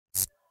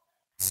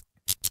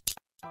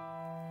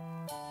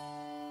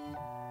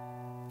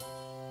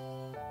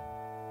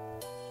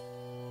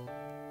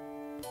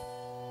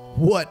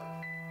What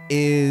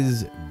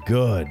is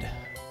good?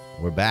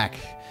 We're back,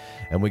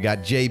 and we got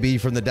JB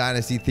from the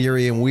Dynasty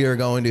Theory, and we are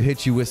going to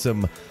hit you with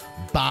some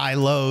buy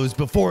lows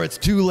before it's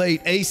too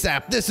late.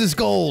 ASAP, this is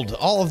gold.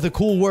 All of the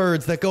cool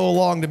words that go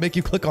along to make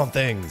you click on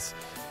things.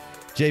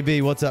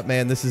 JB, what's up,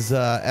 man? This is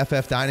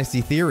FF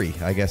Dynasty Theory,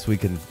 I guess we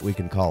can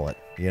call it,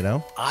 you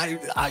know?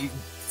 I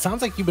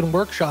sounds like you've been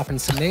workshopping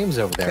some names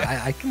over there.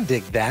 I can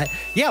dig that.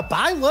 Yeah,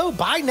 buy low,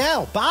 buy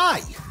now,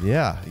 buy.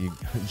 Yeah,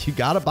 you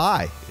got to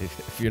buy.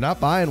 If you're not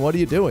buying, what are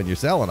you doing? You're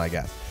selling, I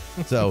guess.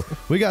 So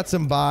we got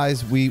some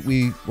buys.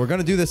 We're going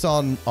to do this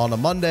on a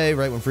Monday,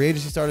 right when free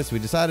agency started, so we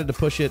decided to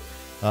push it.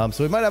 So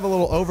we might have a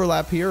little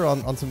overlap here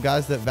on some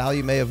guys that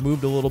value may have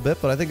moved a little bit,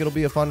 but I think it'll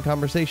be a fun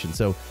conversation.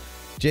 So,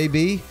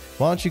 JB,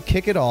 why don't you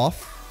kick it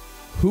off?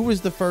 Who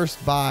is the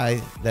first buy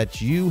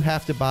that you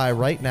have to buy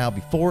right now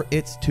before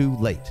it's too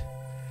late?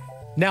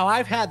 Now,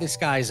 I've had this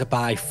guy as a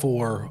buy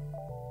for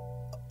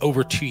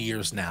over 2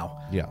 years now.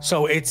 Yeah.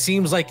 So it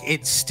seems like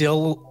it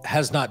still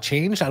has not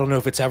changed. I don't know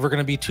if it's ever going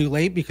to be too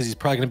late because he's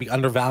probably going to be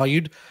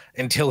undervalued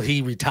until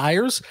he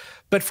retires.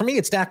 But for me,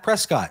 it's Dak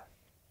Prescott.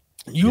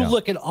 You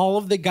look at all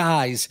of the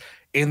guys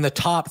in the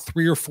top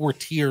 3 or 4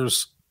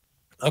 tiers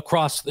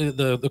across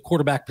the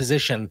quarterback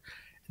position.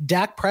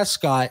 Dak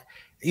Prescott,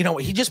 you know,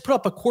 he just put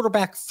up a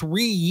quarterback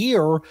 3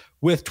 year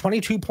with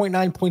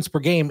 22.9 points per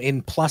game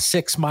in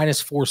 +6,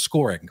 -4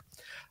 scoring.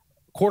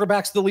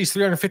 Quarterbacks with at least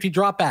 350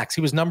 dropbacks.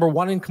 He was number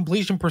 1 in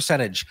completion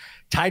percentage,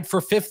 tied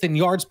for 5th in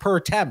yards per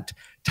attempt,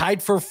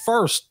 tied for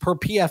 1st per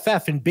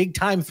PFF in big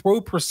time throw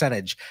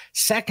percentage,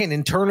 2nd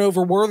in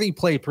turnover worthy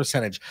play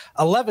percentage,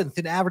 11th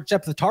in average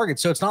depth of target.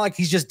 So it's not like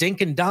he's just dink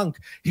and dunk.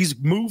 He's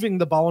moving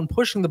the ball and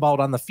pushing the ball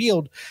down the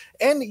field.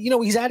 And, you know,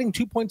 he's adding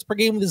 2 points per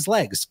game with his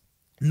legs.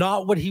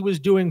 Not what he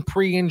was doing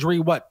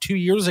pre-injury, 2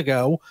 years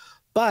ago,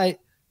 but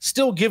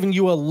still giving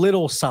you a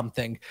little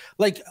something.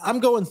 Like,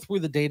 I'm going through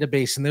the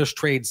database and there's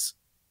trades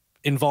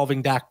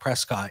involving Dak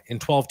Prescott in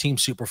 12-team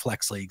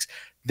Superflex leagues.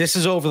 This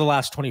is over the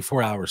last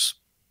 24 hours.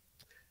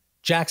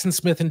 Jackson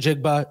Smith and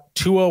Jigba,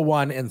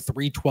 201 and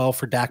 312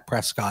 for Dak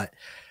Prescott.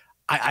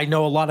 I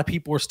know a lot of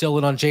people are still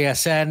in on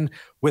JSN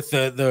with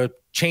the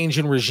change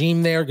in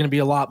regime there. Going to be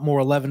a lot more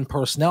 11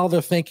 personnel, they're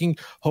thinking.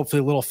 Hopefully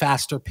a little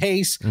faster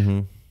pace.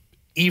 Mm-hmm.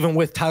 Even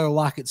with Tyler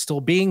Lockett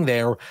still being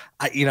there,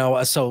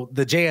 so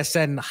the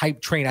JSN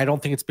hype train, I don't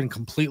think it's been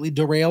completely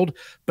derailed.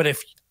 But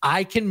if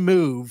I can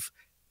move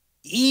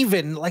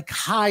even like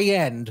high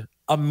end,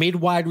 a mid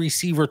wide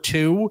receiver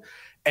 2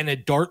 and a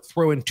dart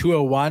throw in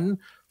 201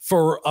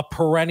 for a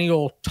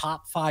perennial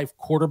top 5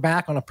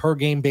 quarterback on a per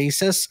game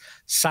basis,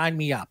 sign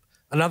me up.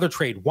 Another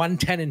trade,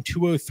 110 and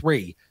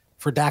 203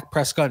 for Dak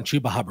Prescott and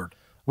Chuba Hubbard.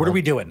 What are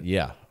we doing?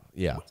 Yeah.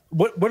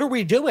 What are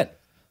we doing?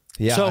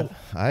 Yeah, so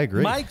I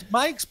agree.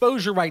 My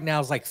exposure right now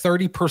is like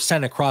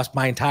 30% across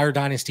my entire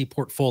Dynasty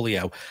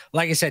portfolio.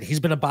 Like I said, he's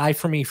been a buy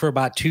for me for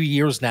about 2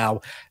 years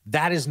now.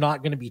 That is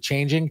not going to be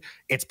changing.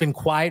 It's been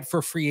quiet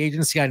for free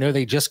agency. I know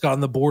they just got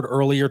on the board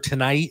earlier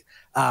tonight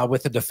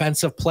with a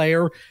defensive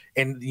player.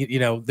 And,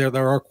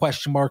 there are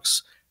question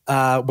marks. What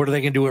are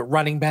they going to do at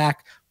running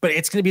back? But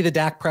it's going to be the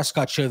Dak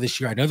Prescott show this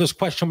year. I know there's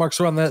question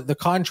marks around the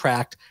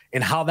contract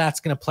and how that's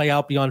going to play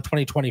out beyond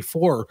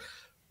 2024.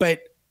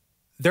 But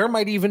there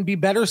might even be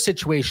better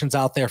situations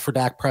out there for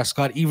Dak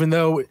Prescott, even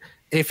though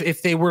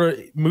if they were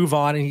to move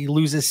on and he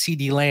loses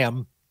CeeDee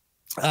Lamb,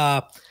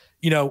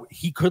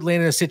 he could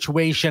land in a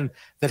situation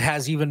that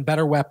has even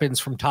better weapons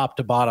from top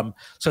to bottom.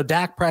 So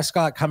Dak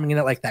Prescott coming in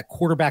at like that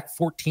quarterback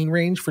 14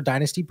 range for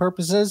dynasty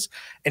purposes,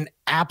 an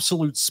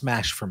absolute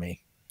smash for me.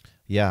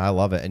 Yeah, I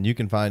love it. And you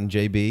can find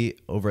JB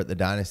over at the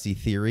Dynasty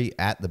Theory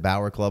at the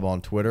Bauer Club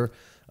on Twitter.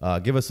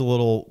 Give us a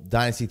little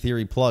Dynasty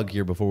Theory plug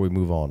here before we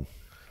move on.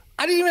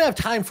 I didn't even have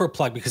time for a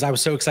plug because I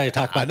was so excited to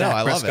talk about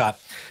Dak Prescott.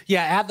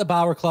 Yeah, at the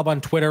Bauer Club on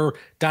Twitter,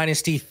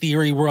 Dynasty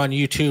Theory. We're on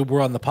YouTube.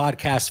 We're on the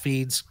podcast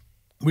feeds.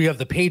 We have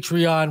the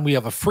Patreon. We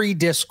have a free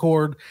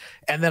Discord.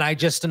 And then I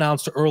just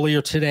announced earlier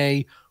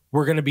today,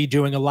 we're going to be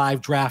doing a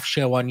live draft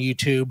show on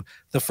YouTube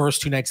the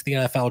first 2 nights of the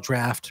NFL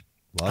draft.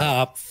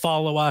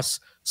 Follow us,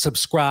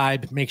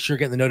 subscribe, make sure you're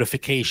getting the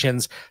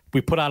notifications.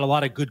 We put out a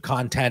lot of good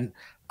content.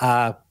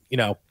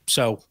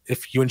 So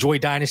if you enjoy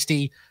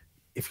Dynasty,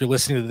 if you're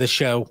listening to this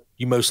show,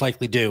 you most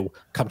likely do.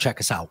 Come check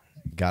us out.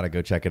 Gotta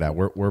go check it out.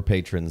 We're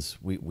patrons.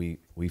 We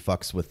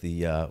fucks with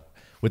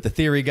the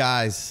Theory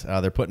guys.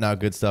 They're putting out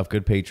good stuff,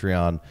 good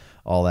Patreon,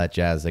 all that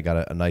jazz. They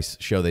got a nice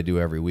show they do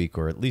every week,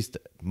 or at least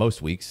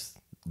most weeks.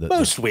 The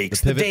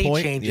day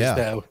changes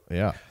though.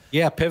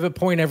 Yeah. Pivot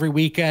point every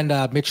weekend.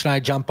 Mitch and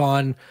I jump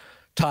on,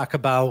 talk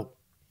about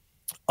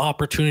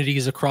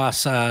opportunities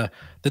across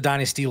the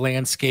dynasty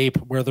landscape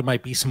where there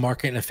might be some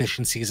market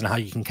inefficiencies and how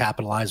you can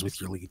capitalize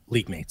with your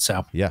league mates.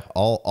 So yeah,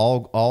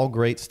 all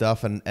great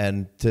stuff.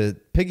 And to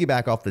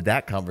piggyback off the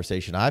Dak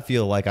conversation, I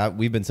feel like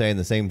we've been saying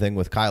the same thing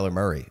with Kyler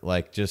Murray.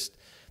 Like just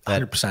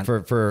that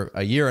 100%. For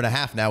a year and a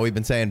half now, we've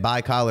been saying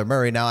buy Kyler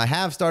Murray. Now I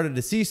have started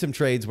to see some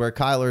trades where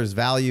Kyler's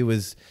value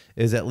is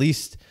at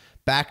least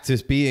back to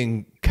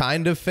being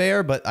kind of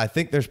fair, but I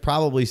think there's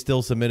probably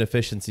still some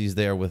inefficiencies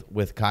there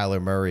with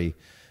Kyler Murray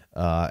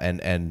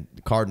and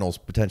Cardinals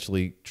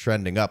potentially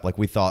trending up. Like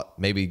we thought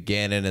maybe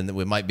Gannon and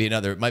it might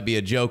be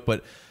a joke,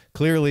 but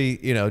clearly,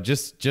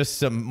 just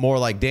some more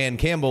like Dan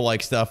Campbell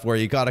like stuff where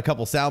you got a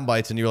couple sound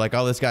bites and you're like,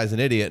 oh, this guy's an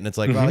idiot. And it's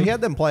like, well, he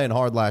had them playing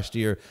hard last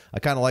year. I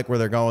kind of like where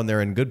they're going.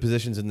 They're in good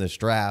positions in this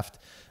draft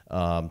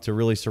to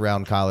really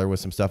surround Kyler with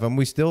some stuff. And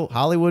we still,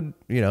 Hollywood,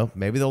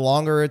 maybe the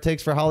longer it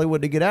takes for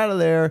Hollywood to get out of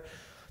there,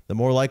 the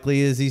more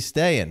likely is he's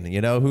staying,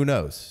 who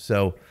knows?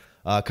 So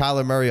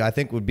Kyler Murray, I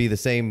think, would be the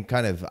same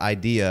kind of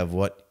idea of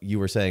what you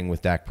were saying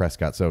with Dak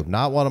Prescott. So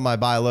not one of my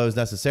buy lows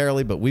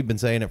necessarily, but we've been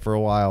saying it for a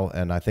while,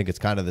 and I think it's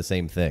kind of the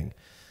same thing.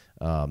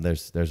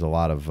 There's a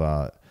lot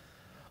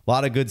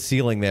of good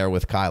ceiling there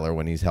with Kyler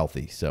when he's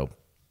healthy. So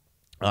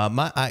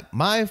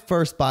my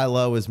first buy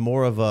low is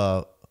more of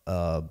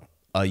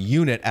a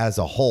unit as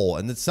a whole,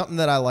 and it's something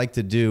that I like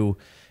to do.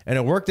 And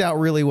it worked out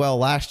really well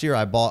last year.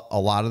 I bought a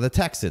lot of the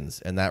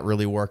Texans, and that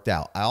really worked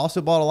out. I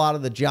also bought a lot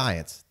of the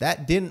Giants.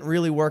 That didn't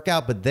really work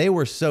out, but they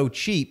were so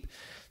cheap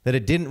that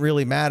it didn't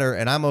really matter.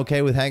 And I'm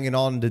okay with hanging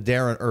on to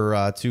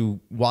to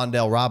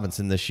Wan'Dale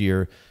Robinson this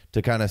year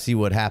to kind of see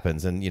what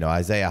happens. And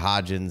Isaiah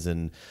Hodgins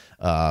and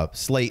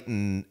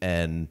Slayton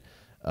and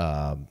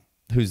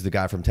who's the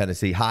guy from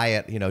Tennessee,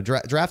 Hyatt.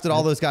 Drafted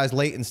all those guys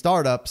late in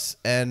startups,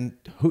 and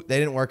they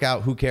didn't work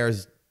out. Who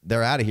cares?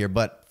 They're out of here.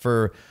 But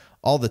for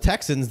all the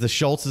Texans, the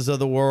Schultzes of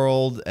the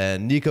world,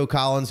 and Nico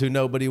Collins, who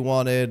nobody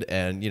wanted.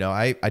 And,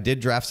 I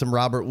did draft some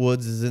Robert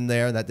Woods is in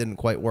there, and that didn't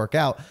quite work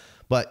out.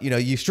 But,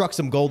 you struck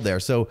some gold there.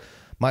 So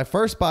my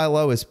first buy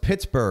low is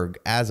Pittsburgh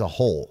as a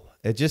whole.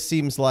 It just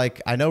seems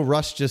like, I know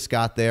Russ just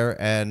got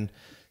there, and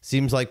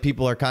seems like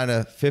people are kind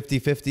of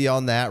 50-50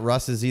 on that.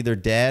 Russ is either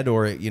dead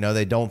or,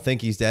 they don't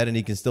think he's dead, and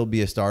he can still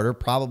be a starter.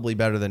 Probably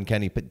better than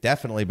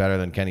definitely better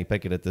than Kenny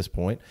Pickett at this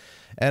point.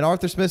 And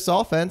Arthur Smith's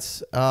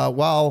offense,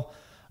 while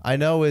I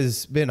know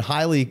has been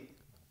highly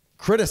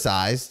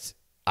criticized,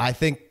 I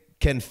think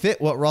can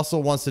fit what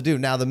Russell wants to do.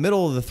 Now, the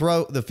middle of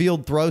the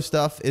field throw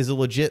stuff is a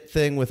legit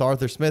thing with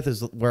Arthur Smith,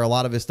 is where a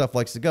lot of his stuff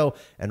likes to go,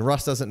 and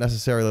Russ doesn't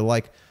necessarily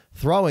like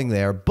throwing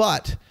there.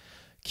 But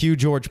cue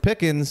George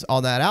Pickens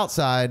on that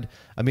outside.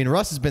 I mean,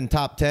 Russ has been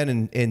top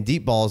 10 in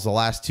deep balls the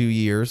last 2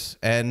 years,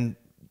 and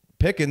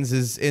Pickens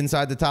is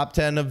inside the top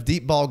 10 of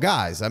deep ball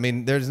guys. I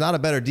mean, there's not a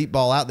better deep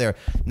ball out there.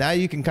 Now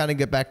you can kind of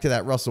get back to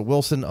that Russell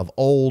Wilson of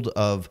old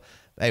of,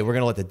 hey, we're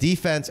going to let the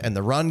defense and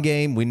the run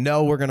game, we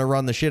know we're going to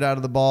run the shit out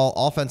of the ball.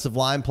 Offensive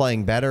line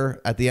playing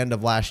better at the end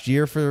of last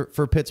year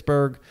for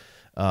Pittsburgh.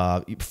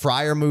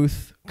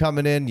 Freiermuth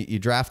coming in. You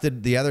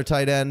drafted the other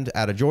tight end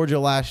out of Georgia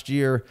last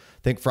year.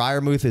 I think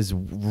Freiermuth is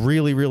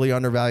really, really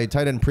undervalued.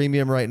 Tight end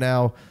premium right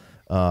now.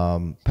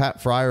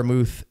 Pat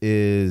Freiermuth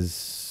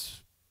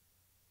is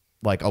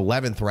like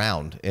 11th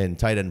round in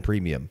tight end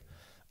premium.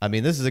 I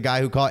mean, this is a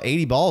guy who caught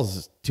 80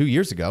 balls 2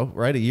 years ago,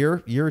 right? A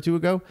year or two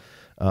ago.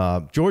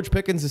 George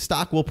Pickens'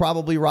 stock will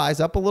probably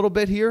rise up a little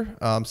bit here.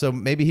 So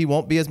maybe he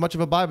won't be as much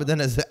of a buy, but then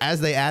as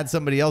they add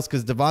somebody else,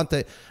 because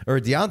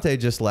Deontay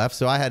just left,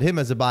 so I had him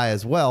as a buy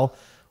as well.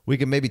 We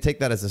can maybe take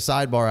that as a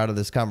sidebar out of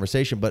this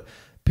conversation. But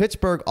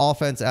Pittsburgh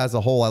offense as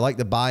a whole, I like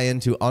to buy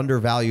into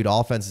undervalued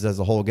offenses as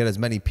a whole, get as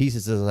many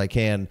pieces as I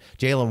can.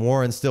 Jaylen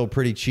Warren's still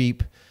pretty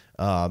cheap.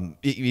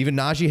 Even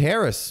Najee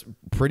Harris,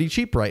 pretty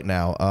cheap right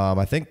now.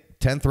 I think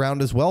 10th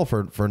round as well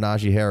for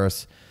Najee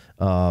Harris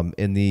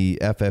in the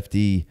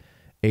FFD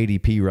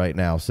ADP right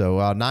now. So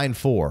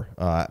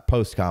 9.4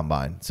 post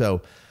combine.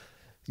 So,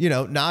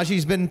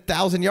 Najee's been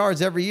 1,000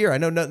 yards every year. I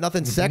know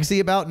nothing sexy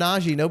about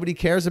Najee. Nobody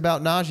cares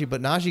about Najee,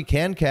 but Najee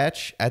can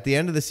catch. At the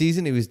end of the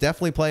season, he was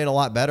definitely playing a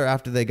lot better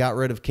after they got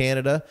rid of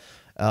Canada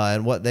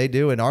and what they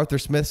do. And Arthur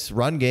Smith's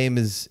run game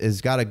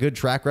is got a good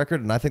track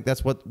record, and I think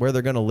that's where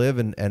they're going to live.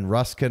 And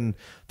Russ can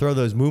throw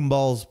those moon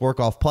balls, work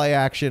off play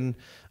action.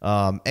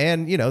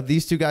 And,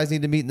 these two guys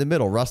need to meet in the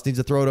middle. Russ needs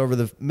to throw it over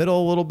the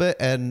middle a little bit,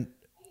 and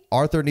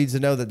Arthur needs to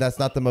know that that's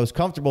not the most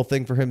comfortable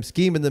thing for him.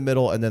 Scheme in the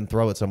middle and then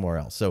throw it somewhere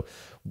else. So,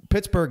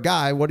 Pittsburgh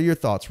guy, what are your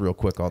thoughts real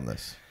quick on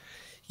this?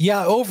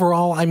 Yeah,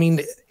 overall, I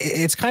mean,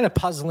 it's kind of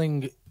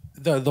puzzling,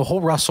 the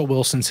whole Russell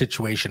Wilson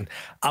situation.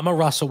 I'm a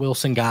Russell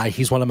Wilson guy.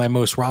 He's one of my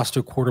most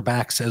rostered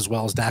quarterbacks, as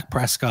well as Dak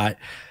Prescott.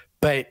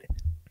 But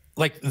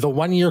like the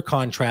 1 year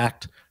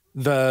contract,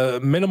 the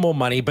minimal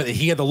money, but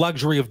he had the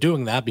luxury of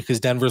doing that because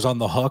Denver's on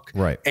the hook.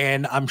 Right.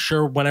 And I'm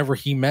sure whenever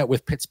he met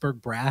with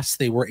Pittsburgh brass,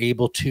 they were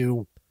able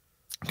to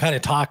kind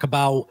of talk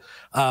about,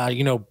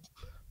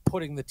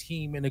 putting the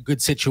team in a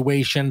good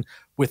situation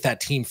with that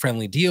team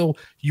friendly deal.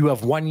 You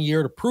have 1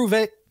 year to prove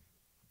it.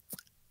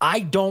 I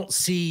don't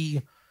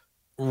see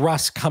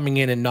Russ coming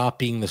in and not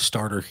being the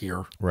starter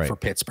here for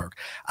Pittsburgh.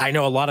 I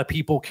know a lot of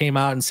people came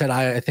out and said,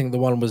 I think the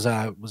one was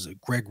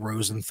Greg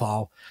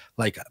Rosenthal.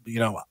 Like,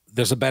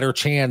 there's a better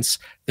chance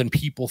than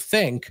people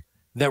think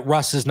that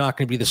Russ is not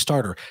going to be the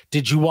starter.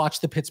 Did you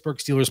watch the Pittsburgh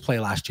Steelers play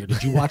last year?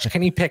 Did you watch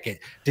Kenny Pickett?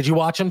 Did you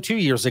watch him 2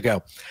 years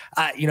ago?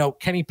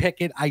 Kenny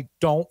Pickett, I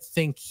don't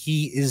think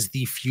he is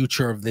the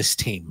future of this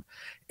team.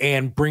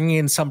 And bringing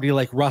in somebody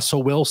like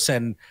Russell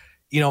Wilson,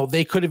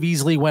 they could have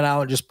easily went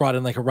out and just brought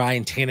in like a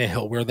Ryan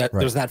Tannehill, where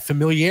there's that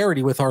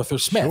familiarity with Arthur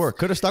Smith. Sure,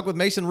 could have stuck with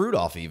Mason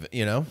Rudolph even,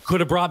 Could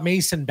have brought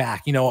Mason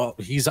back.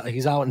 He's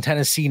out in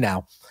Tennessee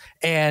now.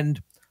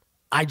 And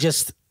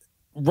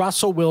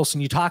Russell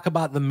Wilson, you talk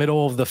about the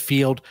middle of the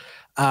field.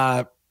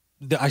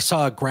 I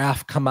saw a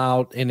graph come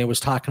out, and it was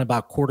talking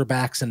about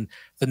quarterbacks and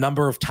the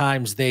number of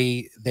times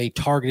they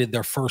targeted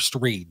their first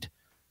read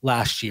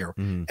last year.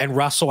 And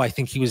Russell, I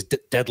think he was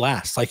dead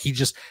last. Like he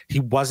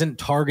wasn't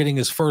targeting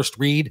his first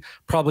read.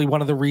 Probably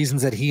one of the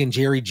reasons that he and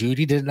Jerry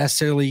Jeudy didn't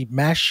necessarily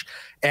mesh,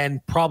 and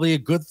probably a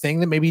good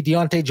thing that maybe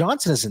Deontay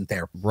Johnson isn't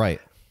there.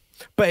 Right.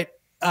 But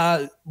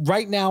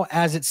right now,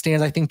 as it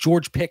stands, I think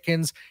George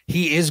Pickens,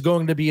 he is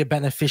going to be a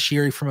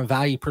beneficiary from a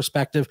value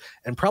perspective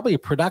and probably a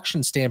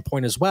production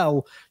standpoint as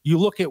well. You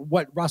look at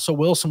what Russell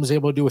Wilson was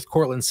able to do with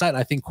Cortland Sutton.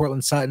 I think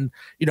Cortland Sutton,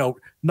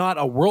 not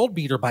a world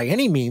beater by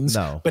any means,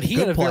 but he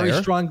had a very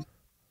strong,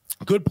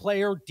 good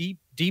player,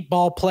 deep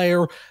ball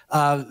player,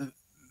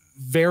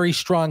 very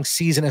strong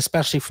season,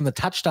 especially from the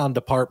touchdown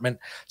department.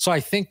 So I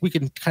think we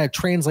can kind of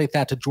translate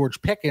that to George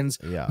Pickens,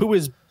 who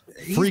is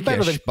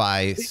freakish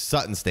by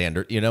Sutton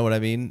standard. You know what I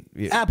mean?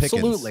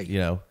 Absolutely.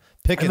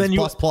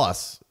 Pickens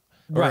plus,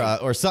 right.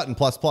 Or Sutton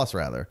plus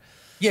rather.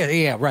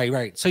 Yeah.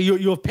 Right. So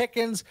you have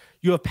Pickens,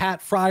 you have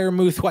Pat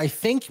Freiermuth, who I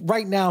think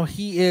right now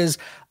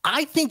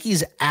I think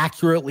he's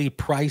accurately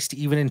priced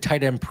even in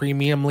tight end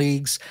premium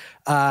leagues.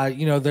 There are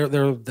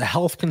the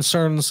health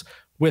concerns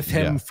with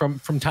him from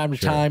time to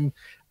time.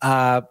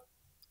 How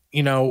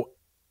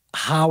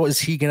is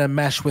he going to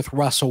mesh with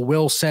Russell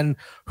Wilson,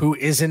 who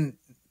isn't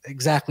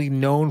exactly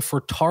known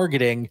for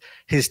targeting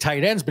his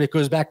tight ends? But it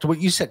goes back to what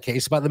you said,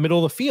 Case, about the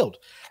middle of the field.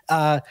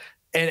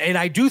 And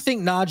I do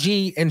think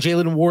Najee and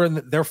Jalen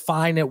Warren, they're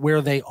fine at where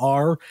they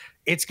are.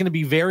 It's going to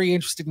be very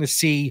interesting to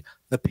see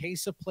the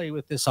pace of play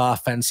with this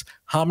offense,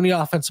 how many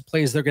offensive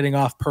plays they're getting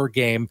off per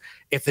game.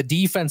 If the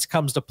defense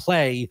comes to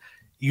play,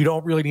 you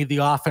don't really need the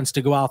offense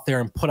to go out there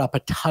and put up a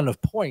ton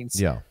of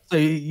points. Yeah. So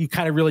you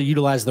kind of really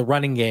utilize the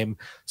running game.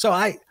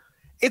 So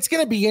it's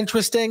going to be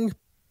interesting.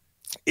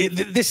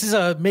 This is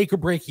a make or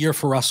break year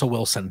for Russell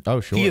Wilson. Oh,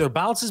 sure. He either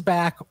bounces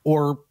back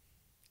or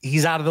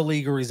he's out of the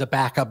league, or he's a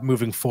backup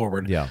moving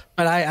forward. Yeah.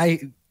 But I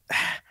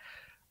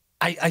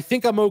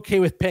think I'm okay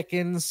with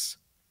Pickens.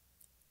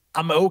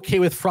 I'm okay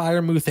with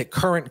Freiermuth at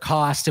current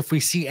cost. If we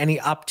see any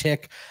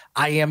uptick,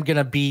 I am going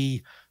to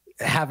be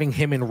having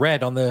him in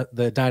red on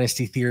the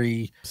Dynasty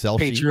Theory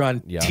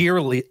Patreon tier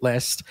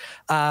list.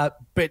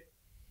 But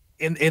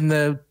in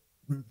the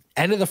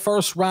end of the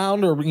first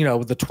round, or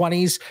the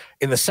 20s,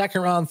 in the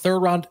second round, third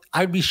round,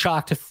 I'd be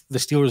shocked if the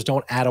Steelers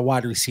don't add a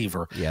wide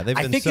receiver. Yeah, they've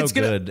been so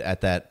good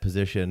at that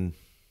position.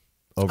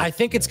 I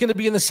think it's going to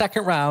be in the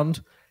second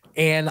round,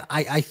 and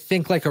I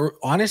think I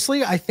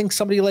think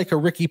somebody like a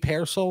Ricky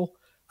Pearsall.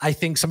 I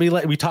think somebody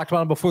like we talked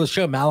about him before the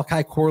show,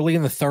 Malachi Corley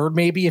in the third,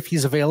 maybe, if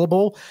he's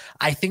available.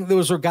 I think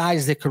those are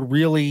guys that could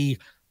really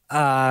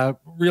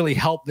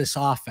help this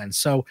offense.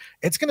 So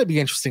it's going to be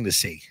interesting to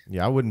see.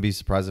 Yeah, I wouldn't be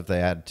surprised if they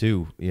add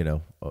two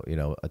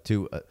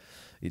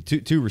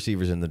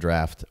receivers in the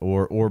draft,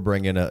 or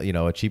bring in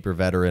a cheaper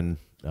veteran.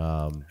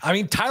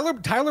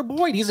 Tyler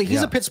Boyd, he's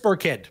a Pittsburgh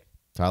kid.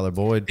 Tyler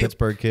Boyd,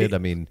 Pittsburgh kid.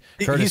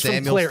 Curtis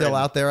Samuel's still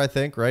out there, I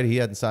think, right? He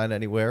hadn't signed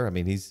anywhere.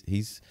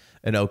 He's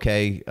an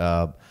okay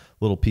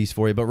little piece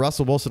for you. But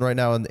Russell Wilson right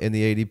now in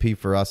the ADP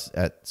for us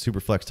at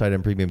Superflex tight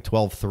end premium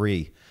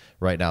 12.3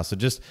 right now. So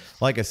just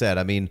like I said,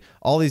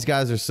 all these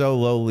guys are so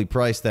lowly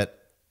priced that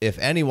if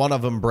any one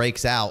of them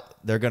breaks out,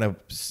 they're going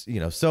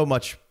to, so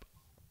much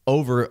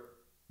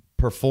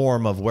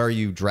overperform of where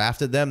you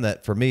drafted them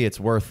that for me, it's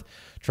worth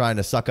trying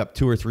to suck up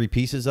 2 or 3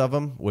 pieces of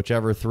them,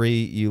 whichever 3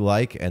 you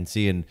like, and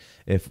seeing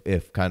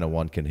if kind of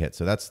one can hit.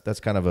 So that's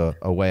kind of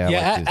a way I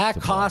like to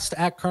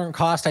at current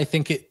cost, I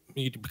think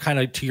kind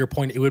of to your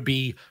point, it would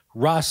be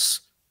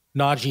Russ,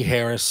 Najee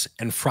Harris,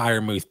 and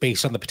Freiermuth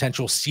based on the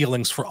potential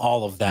ceilings for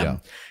all of them. Yeah.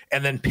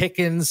 And then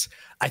Pickens,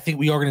 I think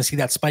we are going to see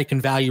that spike in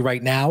value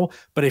right now.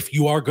 But if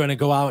you are going to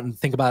go out and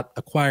think about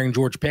acquiring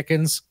George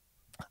Pickens,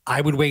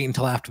 I would wait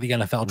until after the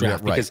NFL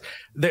draft, because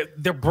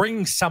they're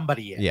bringing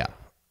somebody in. Yeah,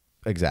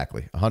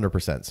 exactly.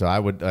 100%. So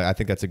I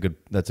think that's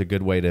a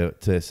good way to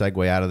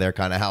segue out of there,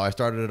 kind of how I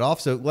started it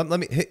off. So let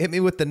me hit me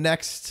with the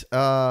next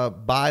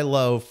buy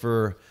low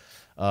for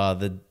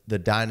the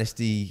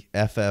Dynasty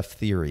FF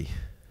Theory.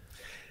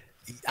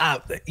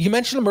 You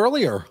mentioned him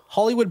earlier,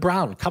 Hollywood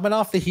Brown, coming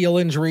off the heel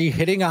injury,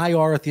 hitting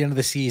IR at the end of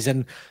the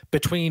season.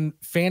 Between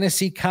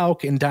Fantasy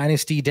Calc and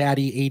Dynasty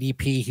Daddy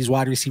ADP, he's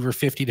wide receiver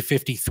 50 to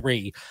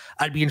 53.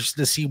 I'd be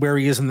interested to see where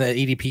he is in the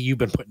ADP you've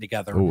been putting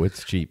together. Oh,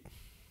 it's cheap.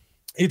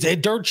 It's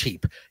dirt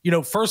cheap.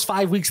 First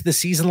 5 weeks of the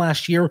season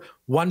last year,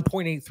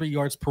 1.83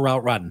 yards per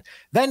route run.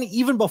 Then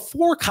even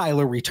before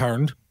Kyler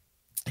returned,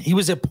 he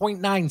was at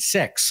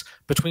 0.96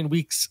 between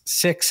weeks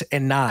 6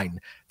 and 9.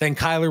 Then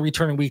Kyler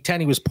returned in week 10.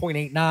 He was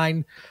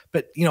 0.89.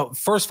 But,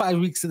 first 5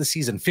 weeks of the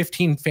season,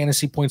 15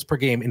 fantasy points per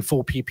game in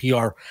full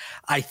PPR.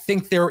 I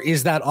think there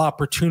is that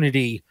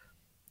opportunity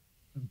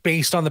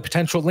based on the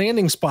potential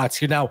landing spots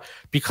here now,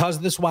 because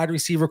of this wide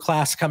receiver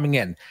class coming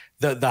in,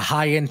 the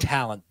high end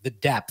talent, the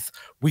depth,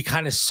 we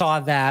kind of saw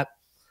that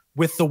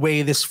with the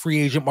way this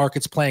free agent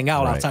market's playing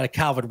out outside of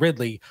Calvin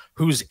Ridley,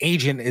 whose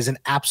agent is an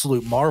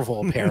absolute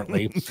marvel,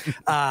 apparently.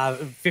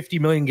 50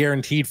 million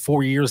guaranteed,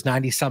 4 years,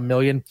 90 some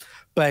million.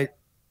 But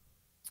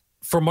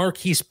for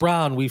Marquise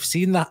Brown, we've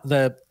seen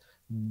the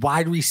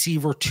wide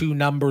receiver 2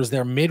 numbers,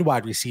 their mid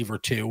wide receiver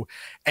 2,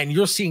 and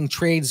you're seeing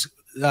trades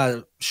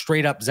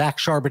straight up. Zach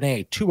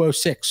Charbonnet,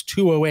 206,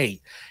 208.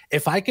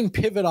 If I can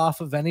pivot off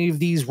of any of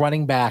these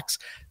running backs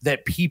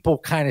that people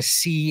kind of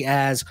see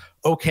as,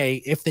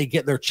 okay, if they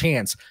get their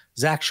chance,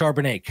 Zach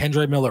Charbonnet,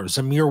 Kendre Miller,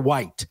 Zamir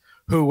White,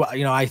 who,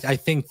 I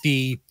think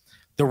the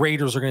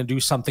Raiders are going to do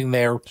something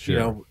there,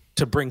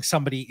 to bring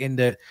somebody in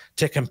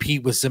to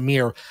compete with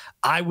Zamir.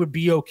 I would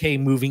be okay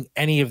moving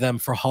any of them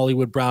for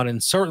Hollywood Brown,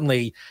 and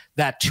certainly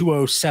that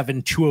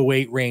 207,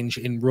 208 range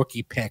in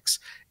rookie picks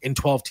in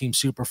 12-team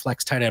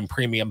Superflex tight end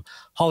premium.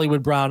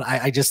 Hollywood Brown,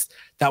 I just,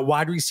 that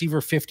wide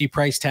receiver 50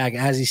 price tag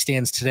as he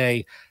stands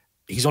today,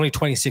 he's only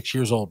 26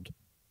 years old.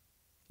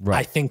 Right.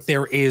 I think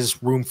there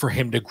is room for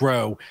him to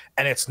grow,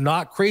 and it's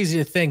not crazy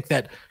to think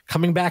that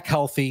coming back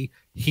healthy,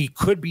 he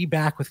could be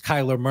back with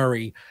Kyler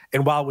Murray.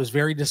 And while it was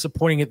very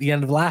disappointing at the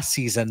end of last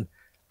season,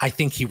 I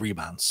think he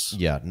rebounds.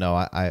 Yeah, no,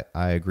 I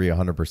agree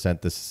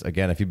 100%. This,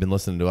 again, if you've been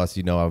listening to us,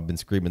 I've been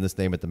screaming this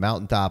name at the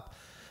mountaintop.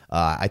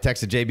 I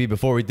texted JB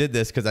before we did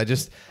this because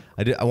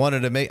I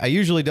wanted to make, I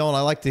usually don't.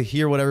 I like to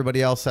hear what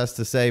everybody else has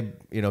to say,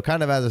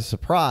 kind of as a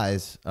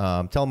surprise,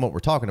 tell them what we're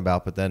talking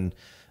about. But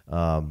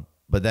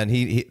then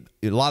he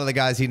a lot of the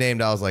guys he named,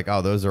 I was like,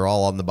 oh, those are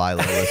all on the buy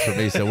low list for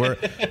me. So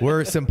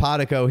we're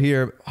simpatico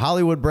here.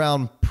 Hollywood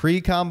Brown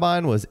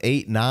pre-combine was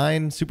 8.9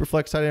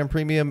 Superflex tight end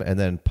premium, and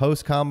then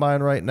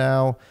post-combine right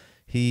now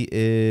he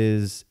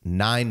is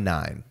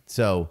 9.9.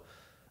 So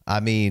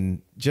I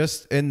mean,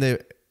 just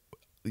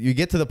you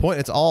get to the point,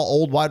 it's all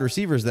old wide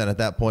receivers then at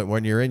that point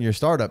when you're in your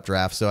startup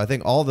draft. So I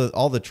think all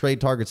the trade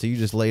targets that you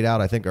just laid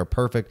out, I think, are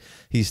perfect.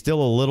 He's still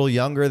a little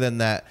younger than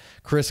that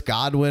Chris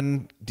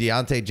Godwin,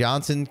 Deontay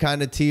Johnson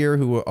kind of tier,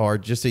 who are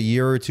just a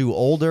year or two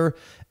older.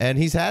 And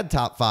he's had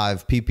top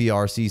 5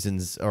 PPR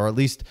seasons, or at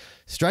least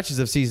stretches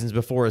of seasons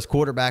before his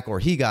quarterback or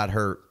he got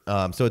hurt.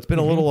 So it's been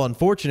a little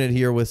unfortunate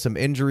here with some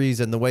injuries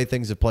and the way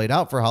things have played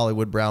out for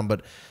Hollywood Brown.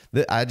 But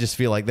I just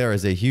feel like there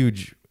is a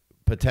huge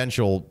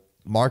potential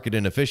market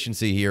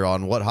inefficiency here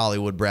on what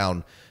Hollywood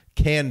Brown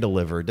can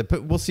deliver.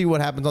 We'll see what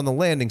happens on the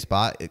landing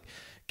spot.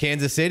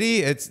 Kansas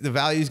City, the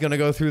value is going to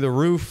go through the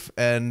roof,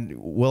 and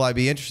will I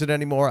be interested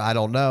anymore? I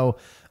don't know.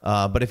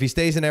 But if he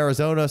stays in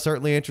Arizona,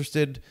 certainly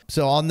interested.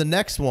 So on the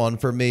next one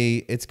for me,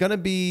 it's going to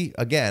be,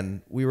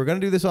 again, we were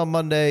going to do this on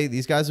Monday.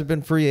 These guys have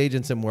been free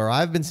agents, and where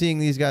I've been seeing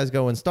these guys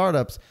go in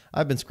startups,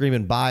 I've been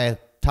screaming buy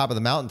at top of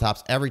the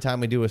mountaintops every time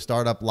we do a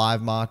startup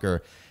live mock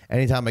or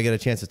anytime I get a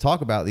chance to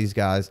talk about these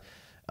guys.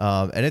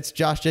 And it's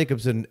Josh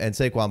Jacobs and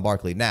Saquon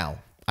Barkley. Now,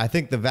 I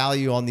think the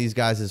value on these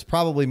guys has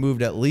probably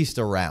moved at least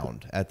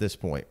around at this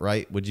point,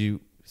 right? Would you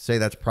say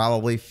that's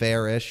probably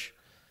fair-ish?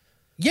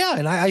 Yeah,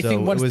 and I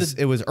think once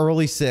it was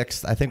early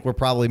 6th. I think we're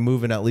probably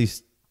moving at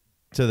least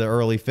to the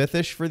early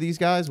 5th-ish for these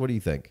guys. What do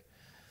you think?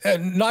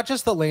 Not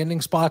just the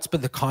landing spots,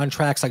 but the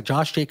contracts, like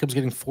Josh Jacobs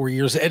getting 4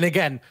 years. And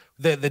again,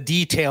 the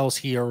details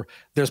here,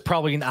 there's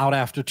probably an out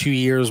after 2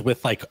 years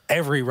with like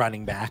every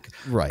running back.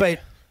 Right. But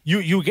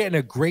you get in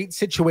a great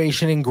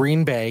situation in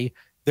Green Bay.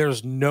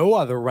 There's no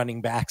other running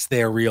backs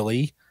there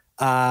really.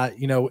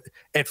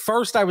 At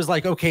first I was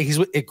like, okay, he's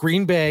at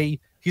Green Bay.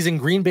 He's in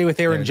Green Bay with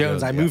Aaron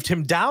Jones. I moved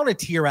him down a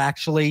tier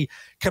actually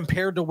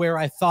compared to where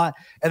I thought.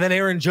 And then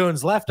Aaron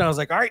Jones left and I was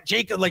like, all right,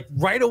 Jacob, like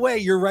right away,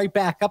 you're right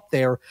back up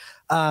there.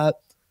 But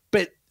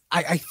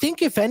I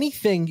think if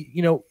anything,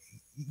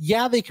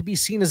 they could be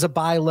seen as a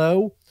buy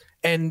low.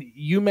 And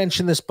you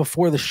mentioned this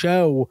before the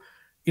show,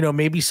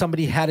 maybe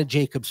somebody had a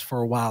Jacobs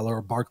for a while or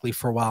a Barkley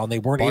for a while and they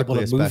weren't able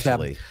to move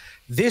them.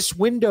 This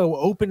window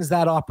opens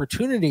that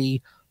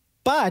opportunity,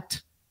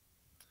 but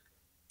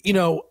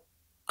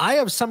I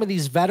have some of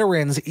these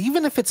veterans,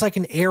 even if it's like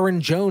an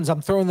Aaron Jones,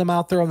 I'm throwing them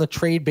out there on the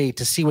trade bait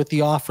to see what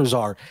the offers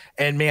are.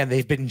 And man,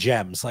 they've been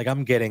gems. Like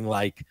I'm getting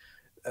like,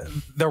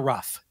 they're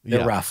rough.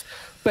 They're rough.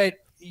 But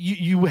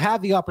you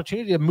have the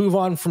opportunity to move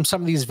on from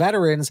some of these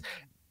veterans,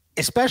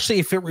 especially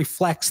if it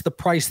reflects the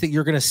price that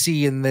you're going to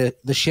see in the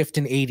shift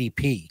in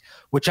ADP,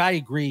 which I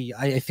agree.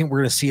 I think we're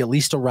going to see at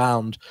least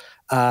around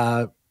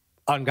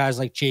on guys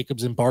like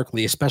Jacobs and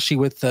Barkley, especially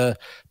with the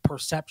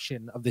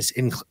perception of this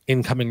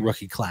incoming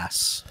rookie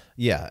class.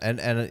 Yeah, and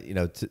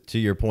to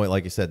your point,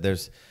 like you said,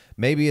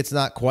 maybe it's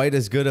not quite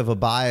as good of a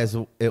buy as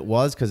it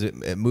was because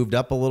it moved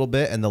up a little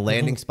bit, and the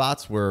landing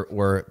spots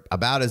were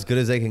about as good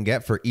as they can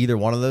get for either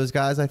one of those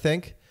guys, I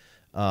think.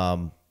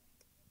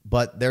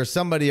 But there's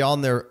somebody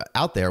out there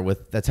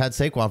that's had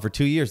Saquon for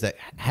 2 years that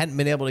hadn't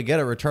been able to get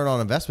a return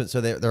on investment. So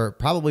they're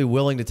probably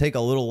willing to take a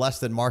little less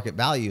than market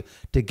value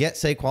to get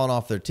Saquon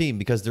off their team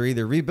because they're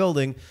either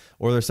rebuilding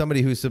or there's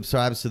somebody who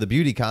subscribes to the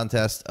beauty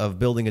contest of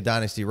building a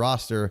dynasty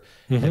roster.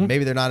 And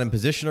maybe they're not in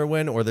position or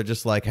win, or they're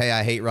just like, hey,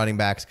 I hate running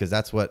backs because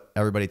that's what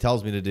everybody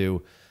tells me to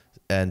do.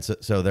 And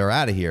so they're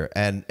out of here.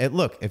 And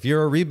look, if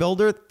you're a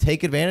rebuilder,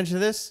 take advantage of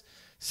this.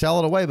 Sell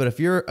it away. But if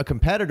you're a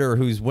competitor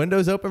whose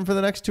window's open for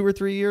the next 2 or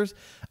 3 years,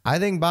 I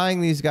think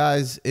buying these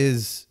guys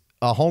is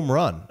a home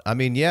run. I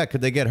mean, yeah,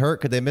 could they get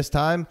hurt? Could they miss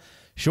time?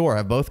 Sure.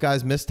 Have both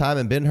guys missed time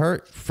and been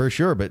hurt? For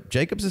sure. But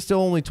Jacobs is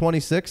still only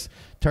 26.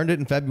 Turned it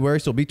in February,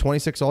 so he'll be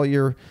 26 all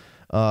year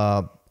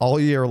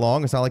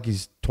long. It's not like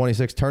he's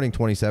 26 turning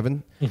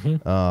 27.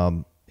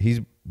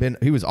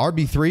 He was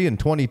RB3 in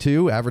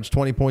 22, averaged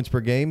 20 points per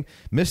game.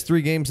 Missed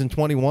 3 games in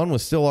 21,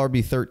 was still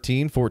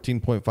RB13,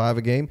 14.5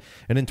 a game.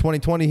 And in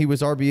 2020, he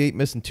was RB8,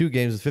 missing 2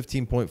 games with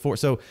 15.4.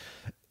 So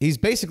he's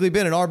basically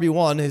been an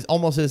RB1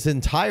 almost his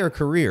entire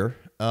career.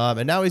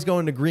 And now he's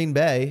going to Green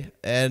Bay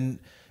and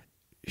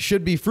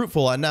should be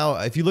fruitful. And now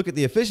if you look at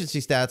the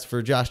efficiency stats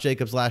for Josh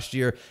Jacobs last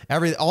year,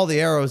 all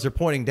the arrows are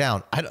pointing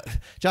down.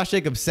 Josh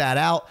Jacobs sat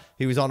out.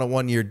 He was on a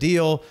 1-year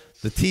deal.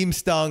 The team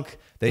stunk.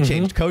 They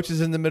changed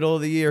coaches in the middle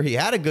of the year. He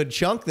had a good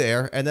chunk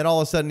there, and then all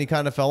of a sudden he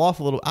kind of fell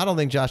off a little. I don't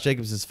think Josh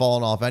Jacobs has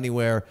fallen off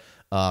anywhere.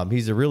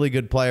 He's a really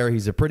good player.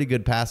 He's a pretty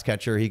good pass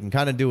catcher. He can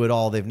kind of do it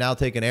all. They've now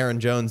taken Aaron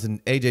Jones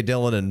and A.J.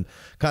 Dillon and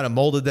kind of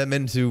molded them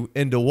into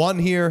one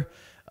here.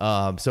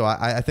 So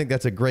I think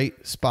that's a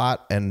great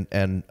spot and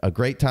a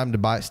great time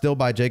to still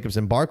buy Jacobs,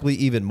 and Barkley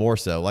even more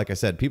so. Like I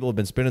said, people have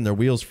been spinning their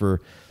wheels for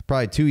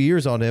probably 2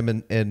 years on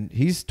him, and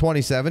he's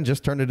 27,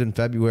 just turned it in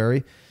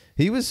February.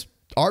 He was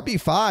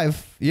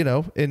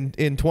RB5,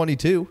 in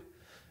 22,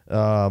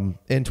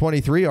 in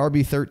 23,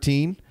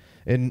 RB13,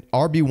 in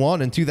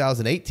RB1 in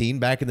 2018,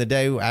 back in the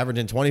day,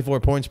 averaging 24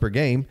 points per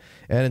game,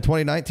 and in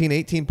 2019,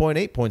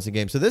 18.8 points a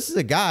game. So this is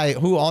a guy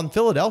who on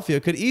Philadelphia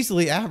could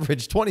easily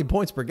average 20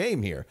 points per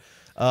game here.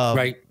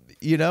 Right.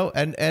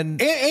 And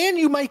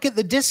you might get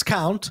the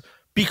discount.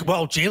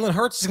 Well, Jalen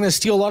Hurts is going to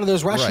steal a lot of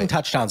those rushing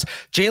touchdowns.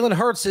 Jalen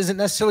Hurts isn't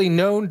necessarily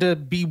known to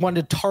be one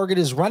to target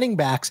his running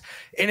backs.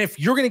 And if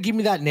you're going to give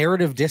me that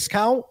narrative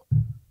discount,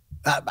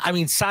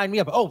 sign me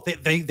up. Oh,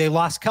 they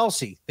lost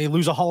Kelsey. They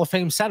lose a Hall of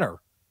Fame center.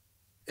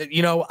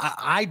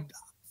 I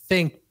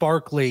think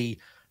Barkley,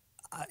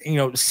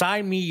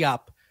 sign me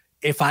up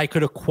if I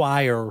could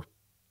acquire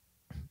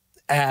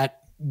at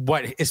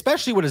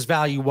especially what his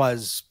value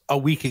was a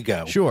week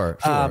ago. Sure.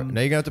 Now you're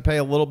going to have to pay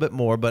a little bit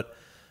more, but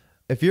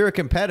if you're a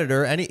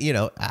competitor,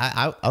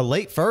 a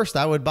late first,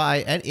 I would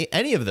buy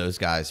any of those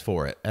guys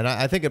for it. And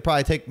I think it'd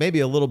probably take maybe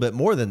a little bit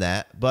more than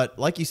that. But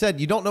like you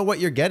said, you don't know what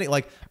you're getting.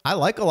 Like, I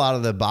like a lot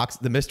of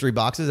the mystery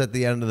boxes at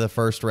the end of the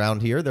first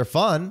round here. They're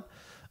fun.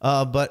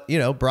 But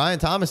Brian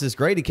Thomas is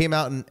great. He came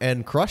out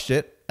and crushed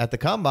it at the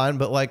combine.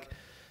 But like,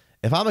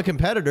 if I'm a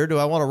competitor, do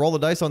I want to roll the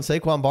dice on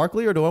Saquon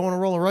Barkley, or do I want to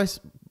roll the dice,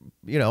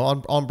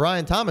 on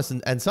Brian Thomas?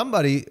 And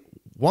somebody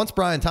wants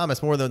Brian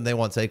Thomas more than they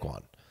want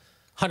Saquon.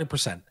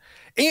 100%.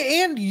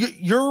 And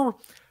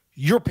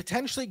you're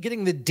potentially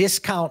getting the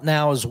discount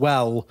now as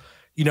well.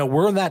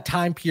 We're in that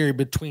time period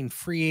between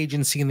free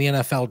agency and the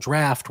NFL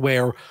draft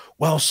where,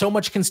 well, so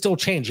much can still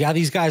change. Yeah,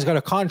 these guys got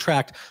a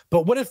contract,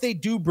 but what if they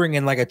do bring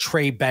in like a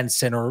Trey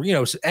Benson or,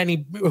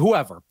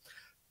 whoever?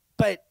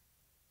 But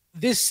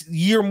this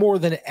year more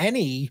than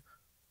any,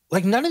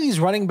 like, none of these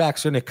running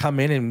backs are going to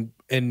come in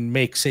and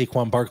make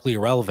Saquon Barkley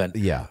irrelevant.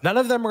 Yeah. None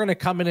of them are going to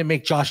come in and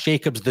make Josh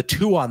Jacobs the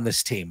 2 on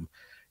this team.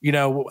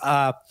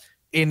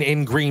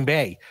 In Green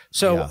Bay.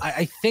 So yeah.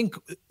 I think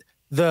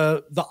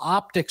the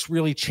optics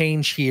really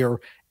change here,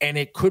 and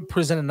it could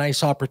present a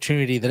nice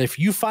opportunity that if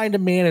you find a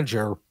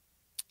manager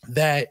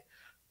that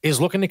is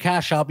looking to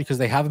cash out because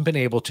they haven't been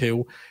able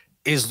to,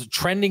 is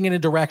trending in a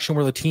direction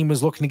where the team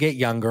is looking to get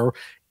younger,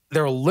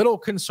 they're a little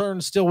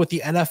concerned still with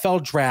the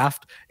NFL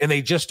draft, and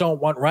they just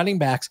don't want running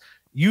backs,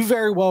 you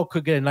very well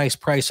could get a nice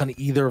price on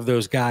either of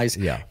those guys.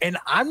 Yeah. And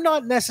I'm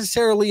not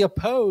necessarily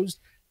opposed,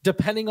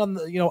 depending on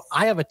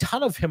I have a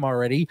ton of him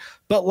already,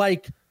 but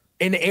like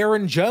an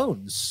Aaron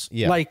Jones,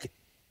 like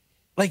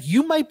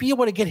you might be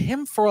able to get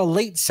him for a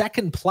late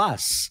second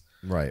plus.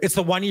 Right. It's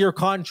the 1-year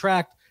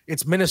contract.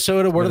 It's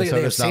Minnesota. What are they?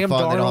 They have Sam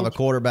Darnold. They don't have a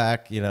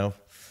quarterback,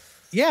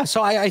 Yeah.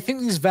 So I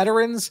think these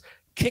veterans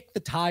kick the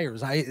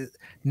tires.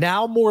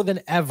 Now more than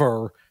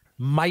ever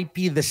might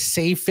be the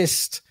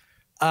safest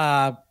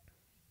time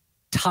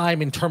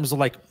in terms of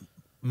like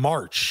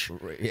March,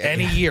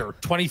 any year,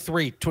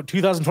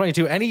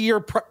 2022, any year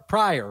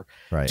prior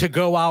to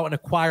go out and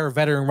acquire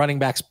veteran running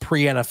backs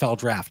pre-NFL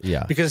draft.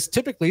 Yeah. Because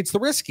typically it's the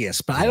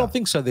riskiest, but I don't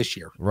think so this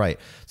year. Right.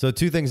 So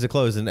 2 things to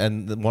close,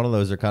 and one of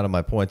those are kind of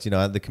my points.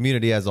 The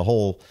community as a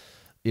whole,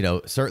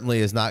 certainly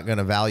is not going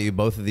to value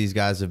both of these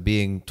guys of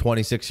being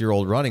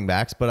 26-year-old running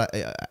backs, but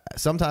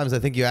sometimes I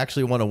think you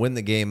actually want to win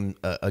the game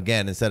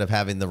again instead of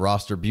having the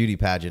roster beauty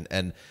pageant.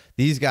 And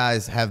these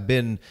guys have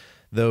been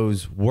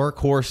those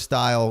workhorse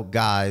style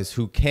guys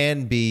who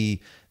can be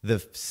the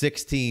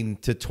 16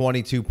 to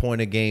 22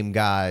 point a game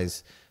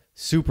guys,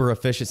 super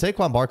efficient.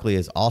 Saquon Barkley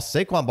is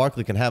awesome. Saquon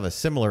Barkley can have a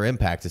similar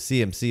impact to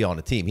CMC on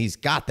a team. He's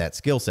got that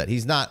skill set.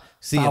 He's not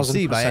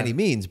CMC 1000%. by any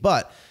means,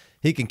 but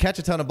he can catch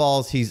a ton of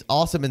balls. He's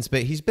awesome in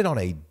space. He's been on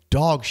a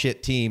dog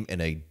shit team in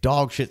a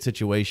dog shit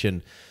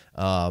situation.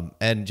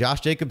 And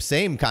Josh Jacobs,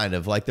 same kind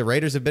of. Like the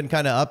Raiders have been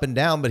kind of up and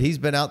down, but he's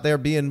been out there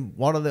being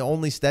one of the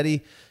only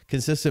steady,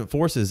 consistent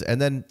forces.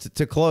 And then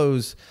to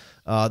close,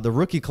 the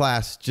rookie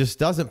class just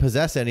doesn't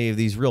possess any of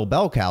these real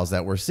bell cows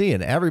that we're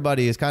seeing.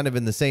 Everybody is kind of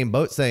in the same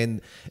boat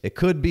saying it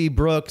could be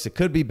Brooks, it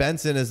could be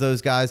Benson as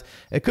those guys.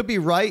 It could be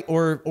Wright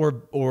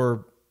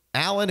or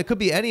Allen. It could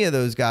be any of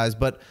those guys.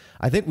 But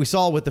I think we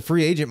saw with the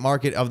free agent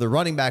market of the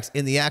running backs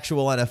in the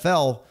actual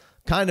NFL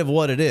kind of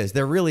what it is.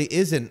 There really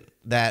isn't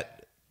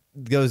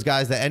those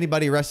guys that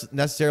anybody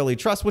necessarily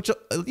trusts, which,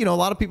 you know, a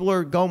lot of people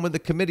are going with the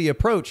committee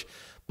approach.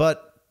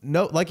 But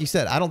no, like you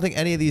said, I don't think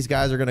any of these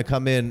guys are going to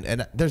come in,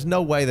 and there's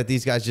no way that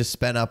these guys just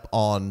spend up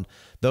on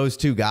those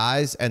two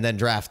guys and then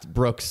draft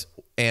Brooks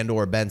and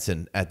or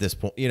Benson at this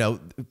point. You know,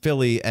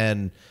 Philly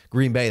and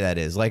Green Bay, that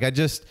is. Like, I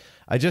just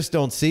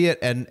don't see it.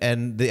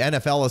 And the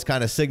NFL has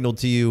kind of signaled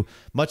to you,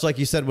 much like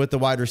you said with the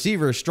wide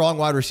receivers, strong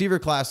wide receiver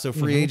class. So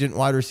free agent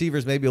wide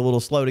receivers may be a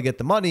little slow to get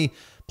the money.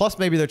 Plus,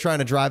 maybe they're trying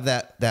to drive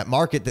that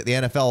market, that the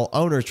NFL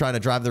owner is trying to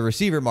drive the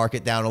receiver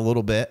market down a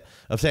little bit,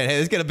 of saying, hey,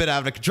 this is getting a bit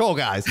out of control,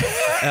 guys.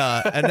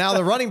 And now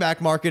the running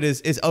back market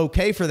is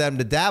okay for them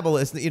to dabble.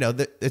 It's, you know,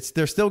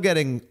 they're still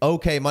getting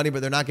okay money,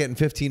 but they're not getting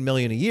 $15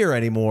 million a year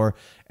anymore.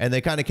 And they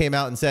kind of came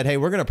out and said, hey,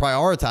 we're going to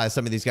prioritize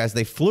some of these guys.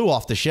 They flew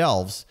off the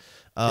shelves.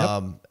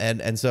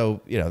 And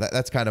so, you know,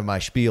 that's kind of my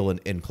spiel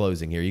in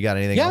closing here. You got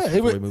anything else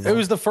before we move on? It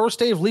was the first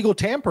day of legal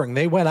tampering.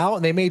 They went out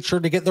and they made sure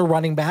to get their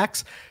running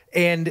backs.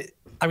 And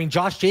I mean,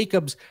 Josh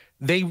Jacobs,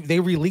 they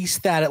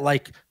released that at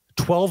like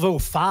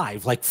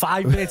 12:05, like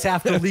 5 minutes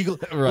after legal,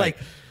 right.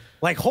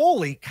 like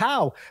holy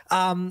cow.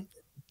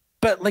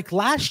 But like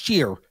last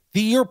year,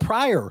 the year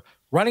prior,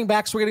 running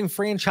backs were getting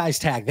franchise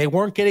tag. They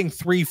weren't getting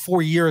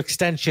 3-4 year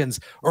extensions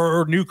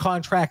or new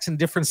contracts in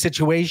different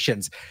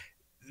situations.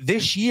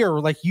 This year,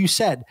 like you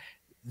said,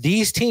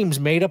 these teams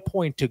made a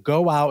point to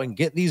go out and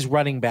get these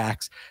running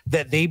backs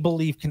that they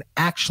believe can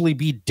actually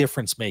be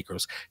difference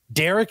makers.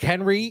 Derrick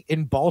Henry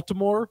in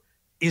Baltimore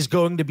is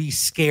going to be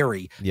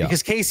scary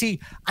because,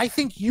 Casey, I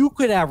think you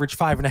could average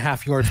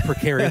 5.5 yards per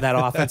carry in that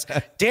offense.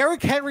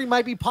 Derrick Henry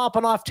might be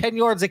popping off 10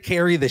 yards a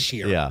carry this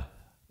year.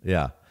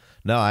 Yeah.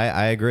 No,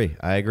 I agree.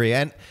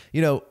 And,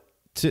 you know,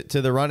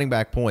 to the running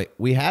back point,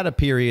 we had a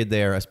period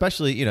there,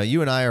 especially, you know,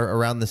 you and I are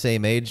around the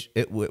same age.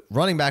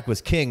 Running back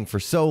was king for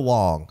so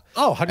long.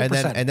 Oh,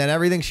 100%. And then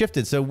everything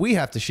shifted. So we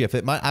have to shift.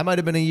 I might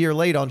have been a year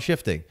late on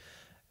shifting.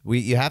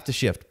 You have to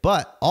shift.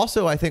 But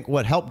also, I think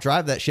what helped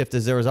drive that shift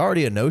is there was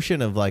already a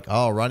notion of like,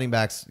 oh, running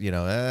backs, you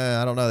know,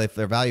 I don't know if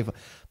they're valuable.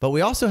 But we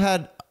also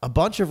had a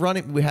bunch of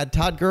we had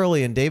Todd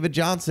Gurley and David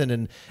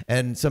Johnson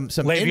and some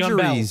Le'Veon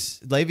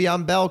injuries.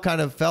 Le'Veon Bell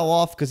kind of fell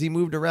off because he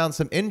moved around.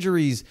 Some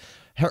injuries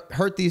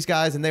hurt these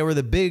guys, and they were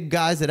the big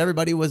guys that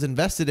everybody was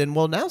invested in.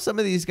 Well, now some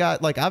of these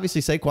guys, like obviously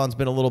Saquon's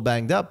been a little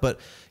banged up, but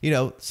you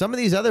know, some of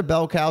these other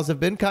bell cows have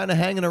been kind of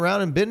hanging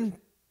around and been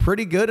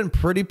pretty good and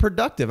pretty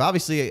productive.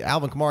 Obviously,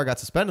 Alvin Kamara got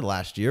suspended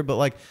last year, but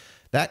like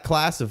that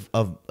class of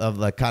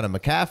like kind of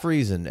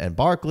McCaffreys and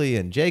Barkley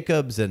and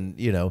Jacobs and,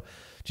 you know,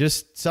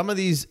 just some of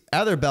these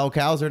other bell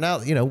cows are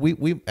now, you know,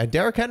 and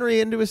Derrick Henry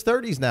into his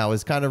 30s now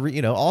is kind of,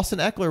 you know, Austin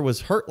Eckler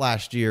was hurt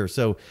last year,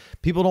 so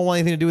people don't want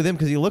anything to do with him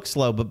because he looks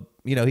slow, but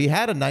you know, he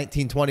had a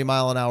 19-20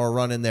 mile an hour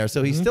run in there,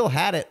 so he still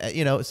had it,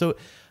 you know. So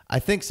I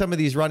think some of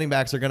these running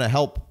backs are going to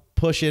help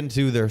push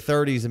into their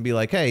 30s and be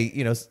like, hey,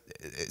 you know,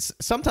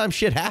 sometimes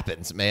shit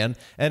happens, man.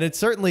 And it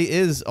certainly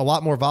is a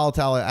lot more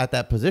volatile at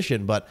that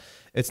position, but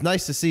it's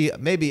nice to see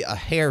maybe a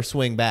hair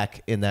swing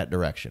back in that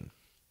direction.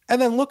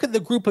 And then look at the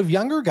group of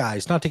younger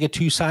guys, not to get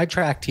too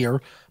sidetracked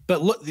here,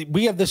 but look,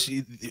 we have this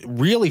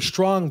really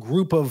strong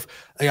group of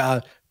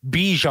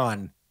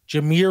Bijan,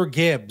 Jahmyr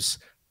Gibbs,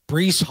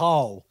 Breece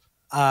Hall,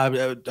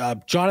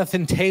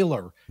 Jonathan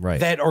Taylor, right,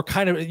 that are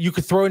kind of, you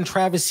could throw in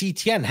Travis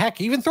Etienne, heck,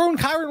 even throw in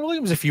Kyron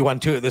Williams if you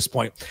want to at this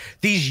point.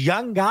 These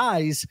young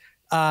guys,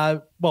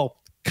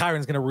 well,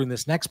 Kyron's going to ruin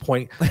this next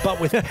point,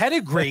 but with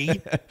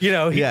pedigree, you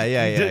know, you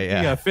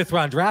know, 5th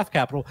round draft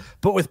capital,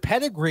 but with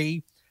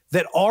pedigree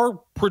that are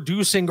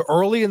producing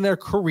early in their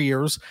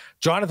careers.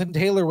 Jonathan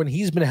Taylor, when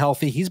he's been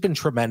healthy, he's been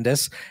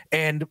tremendous.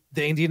 And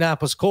the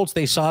Indianapolis Colts,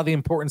 they saw the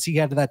importance he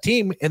had to that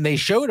team, and they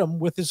showed him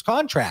with his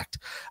contract.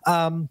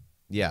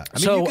 Yeah. I mean,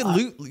 so,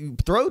 you can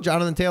throw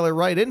Jonathan Taylor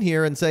right in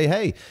here and say,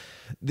 hey,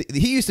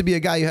 he used to be a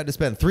guy you had to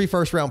spend 3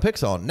 first-round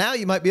picks on. Now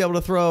you might be able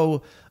to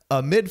throw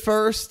a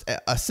mid-first,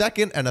 a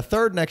second, and a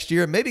third next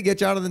year, and maybe get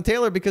Jonathan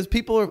Taylor because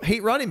people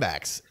hate running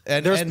backs.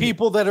 And there's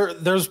people that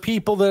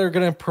are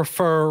going to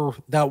prefer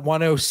that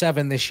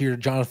 107 this year to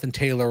Jonathan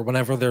Taylor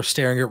whenever they're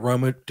staring at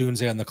Roma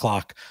Dunze on the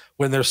clock,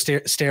 when they're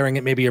staring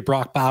at maybe a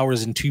Brock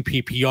Bowers in 2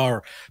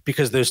 PPR,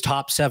 because those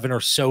top 7 are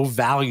so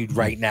valued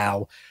right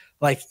now.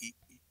 Like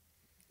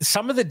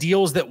some of the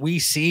deals that we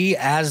see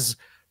as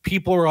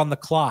people are on the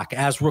clock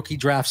as rookie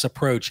drafts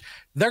approach,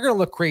 they're going to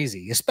look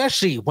crazy,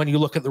 especially when you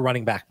look at the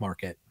running back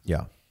market.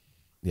 Yeah.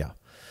 Yeah.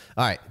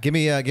 All right. Give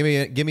me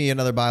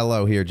another buy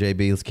low here,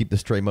 JB. Let's keep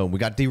this train moving. We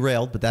got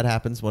derailed, but that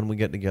happens when we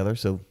get together.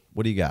 So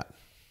what do you got?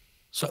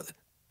 So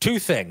 2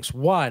 things.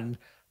 One,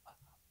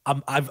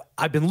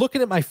 I've been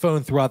looking at my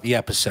phone throughout the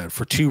episode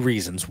for 2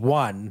 reasons.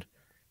 One,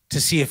 to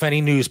see if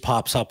any news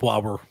pops up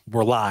while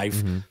we're live.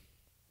 Mm-hmm.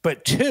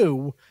 But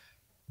 2,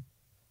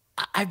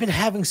 I've been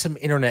having some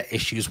internet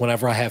issues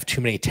whenever I have too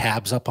many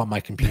tabs up on my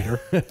computer.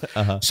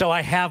 So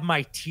I have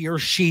my tier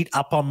sheet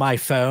up on my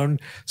phone.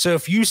 So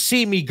if you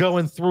see me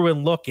going through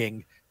and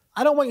looking,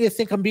 I don't want you to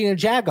think I'm being a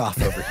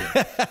jagoff over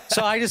here.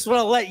 So I just want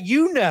to let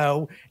you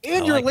know,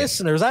 and your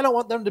listeners, I don't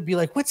want them to be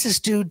like, what's this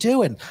dude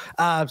doing?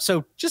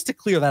 So just to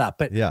clear that up.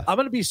 But yeah, I'm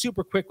going to be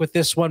super quick with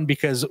this one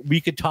because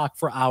we could talk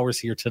for hours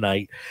here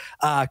tonight.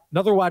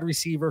 Another wide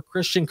receiver,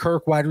 Christian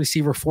Kirk, wide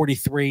receiver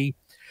 43.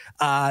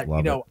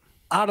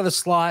 Out of the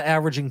slot,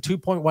 averaging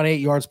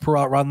 2.18 yards per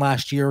route run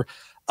last year.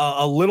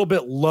 A little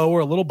bit lower,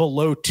 a little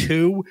below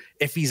 2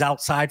 if he's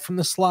outside from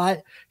the slot.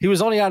 He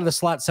was only out of the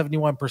slot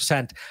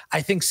 71%.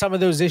 I think some of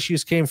those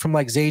issues came from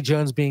like Zay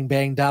Jones being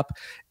banged up.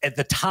 At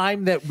the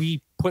time that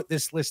we put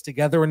this list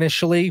together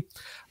initially,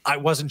 I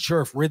wasn't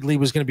sure if Ridley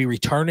was going to be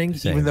returning,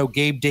 even though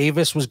Gabe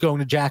Davis was going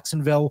to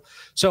Jacksonville.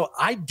 So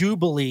I do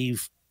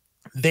believe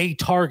they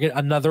target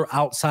another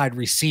outside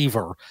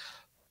receiver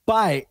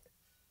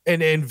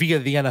and via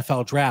the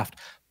NFL draft.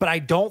 But I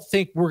don't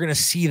think we're going to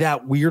see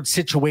that weird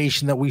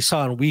situation that we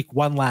saw in week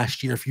 1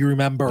 last year. If you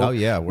remember,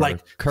 like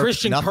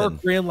Christian Kirk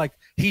ran like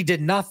he did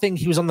nothing.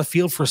 He was on the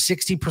field for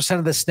 60%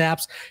 of the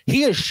snaps.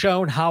 He has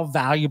shown how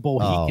valuable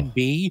he can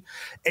be,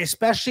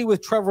 especially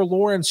with Trevor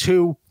Lawrence,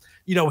 who,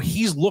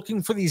 he's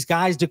looking for these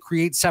guys to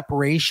create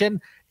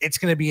separation. It's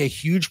going to be a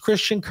huge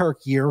Christian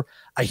Kirk year,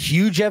 a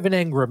huge Evan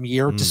Ingram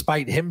year,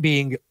 despite him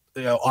being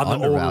on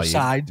the older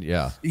side.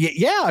 Yeah.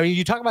 I mean,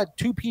 you talk about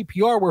 2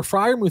 PPR where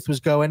Freiermuth was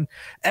going.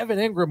 Evan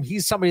Ingram,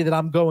 he's somebody that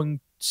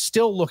I'm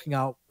still looking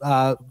out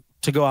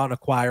to go out and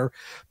acquire.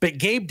 But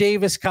Gabe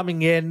Davis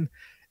coming in,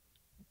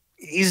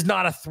 he's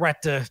not a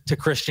threat to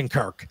Christian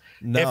Kirk.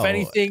 No. If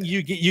anything,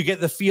 you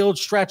get the field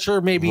stretcher.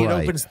 Maybe it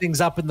opens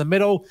things up in the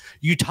middle.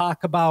 You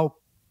talk about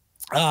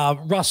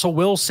Russell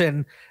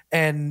Wilson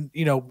and,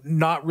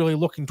 not really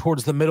looking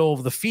towards the middle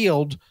of the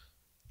field,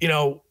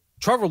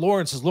 Trevor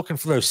Lawrence is looking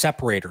for those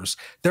separators.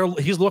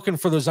 He's looking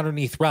for those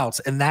underneath routes,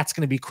 and that's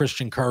going to be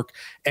Christian Kirk.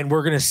 And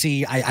we're going to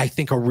see, I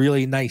think, a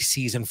really nice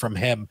season from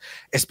him,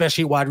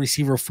 especially wide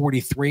receiver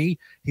 43.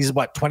 He's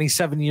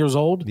 27 years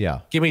old?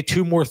 Yeah. Give me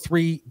 2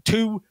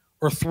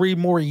 or 3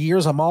 more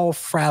years. I'm all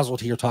frazzled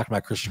here talking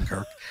about Christian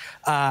Kirk.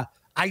 I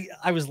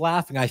was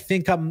laughing. I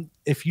think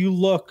if you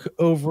look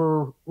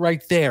over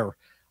right there,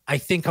 I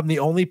think I'm the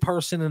only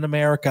person in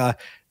America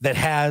that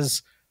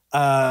has an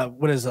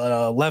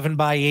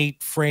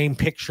 11x8 frame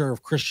picture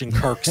of Christian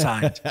Kirk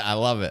signed. I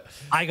love it.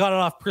 I got it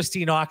off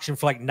Pristine Auction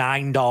for like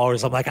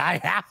 $9. I'm like, I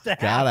have to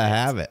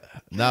have it.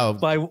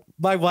 No,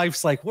 my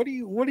wife's like, what are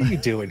you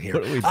doing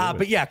here?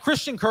 But yeah,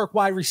 Christian Kirk,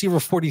 wide receiver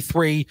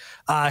 43.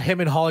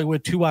 Him in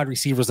Hollywood, 2 wide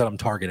receivers that I'm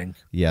targeting.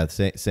 Yeah,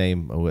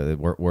 same.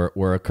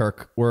 We're a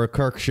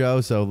Kirk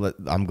show, so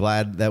I'm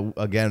glad that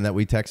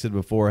we texted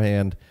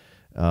beforehand.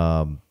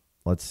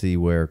 Let's see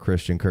where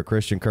Christian Kirk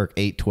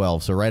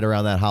 812. So right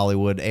around that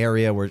Hollywood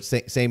area, where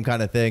same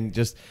kind of thing.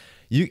 Just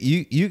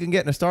you can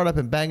get in a startup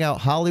and bang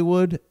out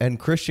Hollywood and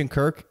Christian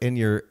Kirk in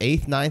your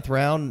 8th, 9th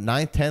round,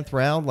 9th, 10th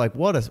round. Like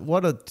what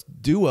a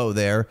duo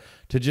there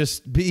to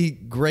just be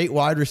great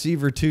wide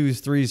receiver 2s,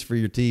 3s for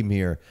your team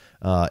here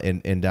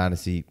in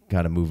Dynasty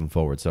kind of moving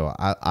forward. So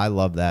I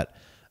love that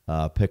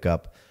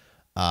pickup.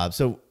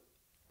 So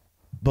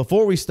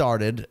before we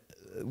started,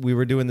 we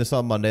were doing this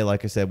on Monday.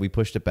 Like I said, we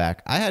pushed it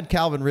back. I had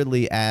Calvin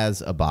Ridley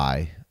as a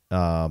buy.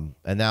 And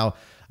now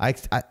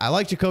I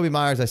like Jacoby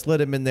Myers. I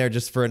slid him in there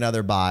just for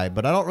another buy,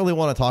 but I don't really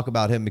want to talk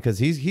about him because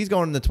he's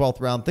going in the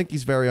 12th round. Think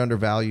he's very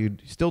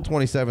undervalued. Still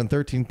 27,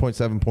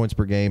 13.7 points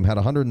per game. Had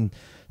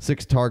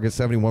 106 targets,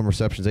 71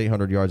 receptions,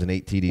 800 yards, and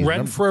 8 TDs.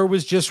 Renfro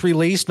was just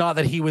released. Not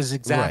that he was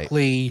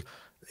exactly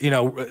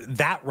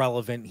that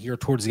relevant here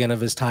towards the end of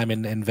his time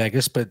in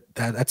Vegas, but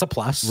that's a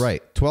plus.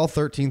 Right. 12th,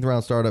 13th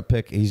round startup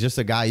pick. He's just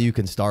a guy you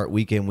can start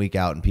week in, week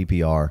out in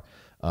PPR.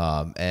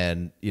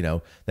 And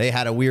they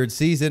had a weird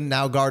season.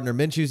 Now Gardner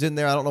Minshew's in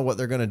there. I don't know what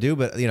they're going to do,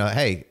 but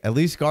hey, at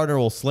least Gardner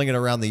will sling it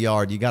around the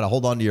yard. You got to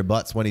hold on to your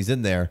butts when he's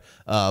in there.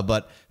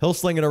 But he'll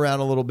sling it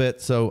around a little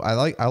bit. So I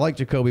like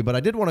Jacoby, but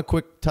I did want to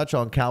quick touch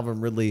on Calvin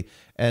Ridley.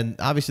 And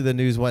obviously the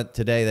news went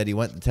today that he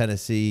went to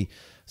Tennessee.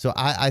 So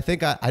I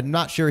think I'm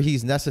not sure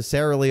he's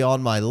necessarily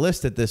on my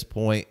list at this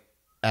point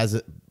as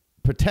a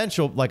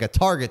potential, like a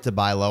target to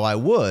buy low. I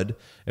would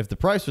if the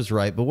price was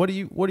right. But what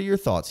are your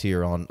thoughts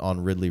here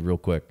on Ridley real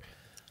quick?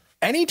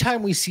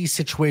 Anytime we see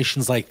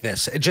situations like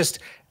this, just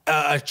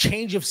a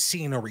change of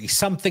scenery,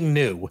 something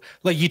new,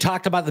 like you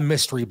talked about the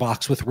mystery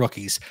box with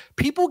rookies,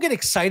 people get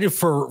excited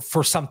for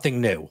something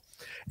new.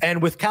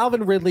 And with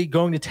Calvin Ridley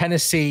going to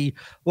Tennessee,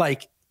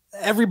 like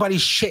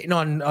everybody's shitting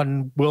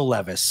on Will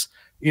Levis.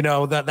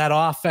 that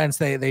offense,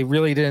 they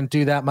really didn't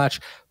do that much.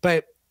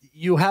 But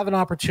you have an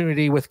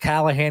opportunity with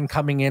Callahan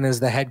coming in as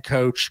the head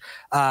coach,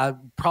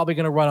 probably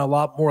going to run a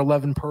lot more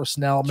 11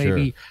 personnel,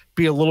 maybe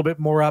be a little bit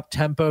more up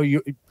tempo.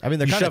 They're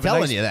kind of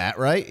telling you that,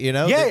 right?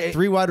 Yeah,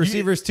 3 wide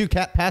receivers, 2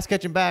 pass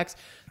catching backs.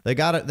 They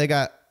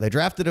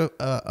drafted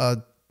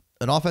an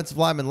offensive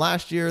lineman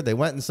last year. They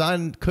went and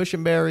signed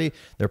Cushenberry.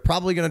 They're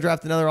probably going to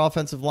draft another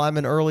offensive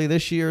lineman early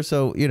this year.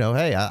 So,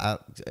 hey,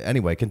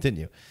 anyway,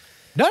 continue.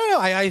 No.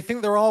 I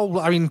think they're all,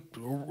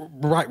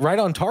 right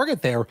on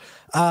target there.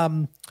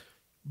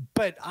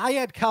 But I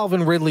had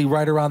Calvin Ridley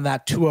right around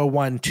that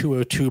 201,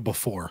 202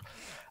 before.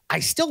 I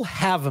still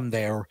have him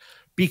there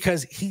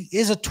because he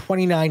is a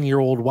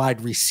 29-year-old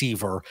wide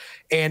receiver.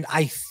 And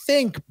I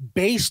think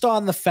based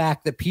on the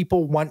fact that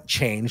people want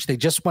change, they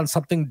just want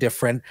something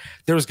different,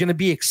 there's going to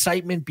be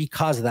excitement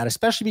because of that,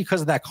 especially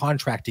because of that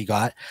contract he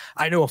got.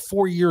 I know a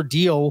 4-year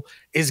deal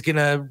is going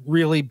to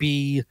really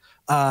be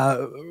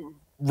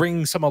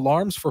ring some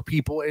alarms for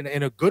people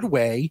in a good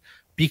way.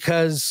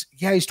 Because,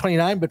 he's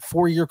 29, but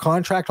 4-year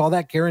contract, all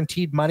that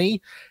guaranteed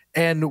money.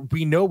 And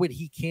we know what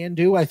he can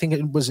do. I think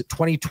it was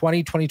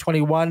 2020,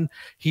 2021.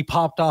 He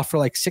popped off for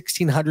like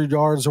 1,600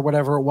 yards or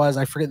whatever it was.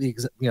 I forget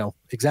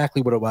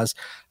exactly what it was.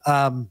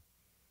 But,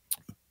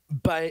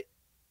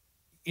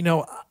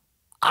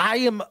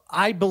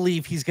 I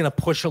believe he's going to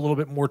push a little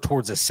bit more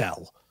towards a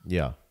sell.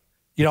 Yeah.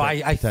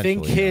 I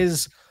think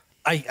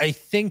I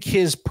think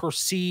his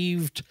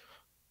perceived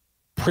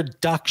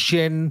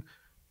production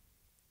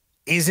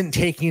isn't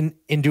taking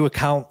into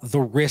account the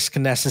risk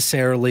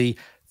necessarily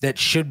that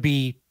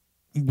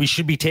we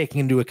should be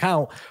taking into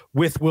account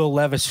with Will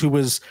Levis, who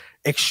was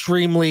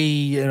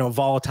extremely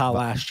volatile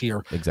last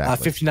year.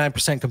 Exactly.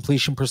 59%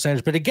 completion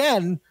percentage. But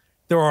again,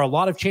 there are a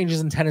lot of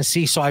changes in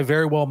Tennessee, so I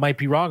very well might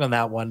be wrong on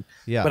that one.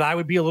 Yeah. But I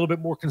would be a little bit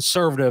more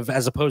conservative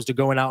as opposed to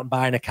going out and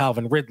buying a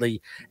Calvin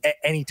Ridley at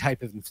any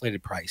type of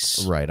inflated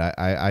price. Right.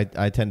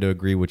 I tend to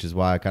agree, which is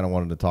why I kind of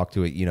wanted to talk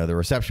to it. The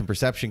reception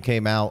perception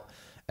came out.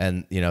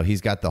 And,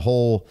 he's got the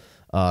whole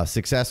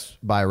success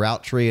by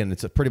route tree, and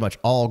it's pretty much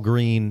all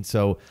green.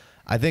 So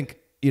I think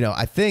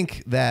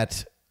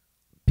that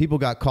people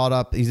got caught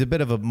up. He's a bit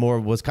of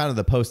was kind of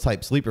the post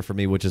type sleeper for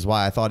me, which is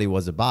why I thought he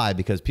was a buy,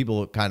 because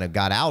people kind of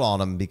got out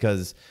on him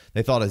because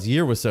they thought his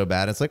year was so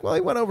bad. It's like, well,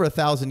 he went over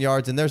 1,000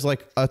 yards, and there's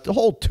like a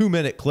whole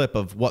 2-minute clip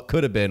of what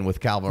could have been with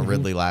Calvin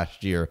Ridley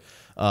last year.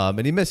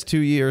 And he missed 2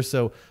 years,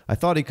 so I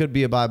thought he could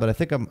be a buy, but I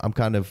think I'm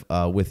kind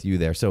of with you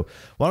there. So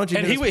why don't you?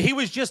 And he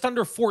was just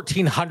under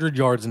 1,400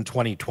 yards in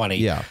 2020.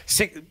 Yeah,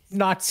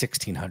 not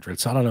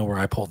 1,600. So I don't know where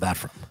I pulled that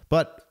from.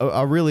 But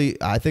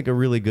I think a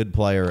really good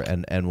player,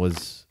 and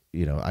was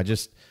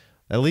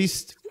at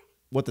least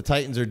what the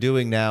Titans are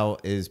doing now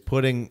is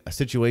putting a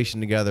situation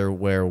together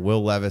where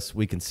Will Levis,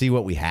 we can see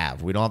what we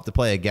have. We don't have to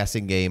play a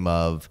guessing game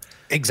of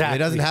exactly. He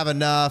doesn't have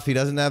enough. He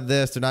doesn't have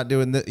this. They're not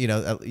doing this.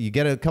 You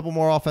get a couple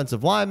more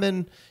offensive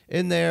linemen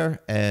in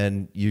there,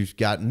 and you've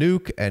got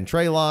Nuke and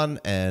Treylon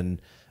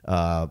and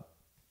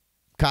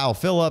Kyle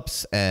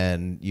Phillips,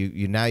 and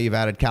you've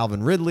added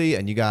Calvin Ridley,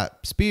 and you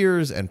got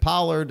Spears and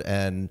Pollard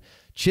and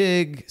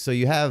Chig. So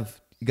you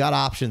got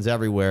options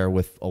everywhere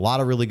with a lot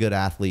of really good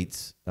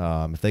athletes.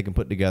 If they can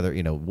put together,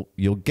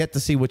 you'll get to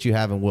see what you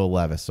have in Will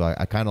Levis. So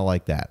I kind of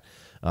like that.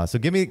 So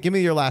give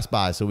me your last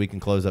buy so we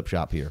can close up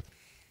shop here.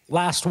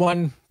 Last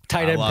one,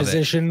 tight end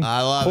position.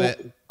 I love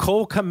it.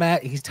 Cole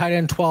Kmet, he's tight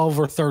end 12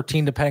 or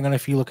 13, depending on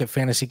if you look at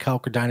Fantasy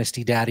Calc or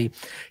Dynasty Daddy.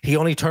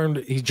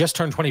 He just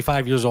turned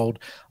 25 years old.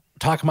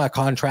 Talking about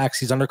contracts,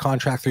 he's under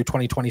contract through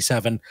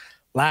 2027.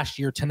 Last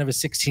year, 10 of his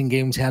 16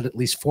 games had at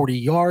least 40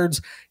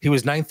 yards. He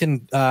was 9th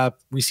in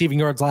receiving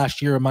yards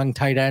last year among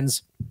tight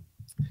ends,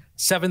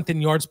 7th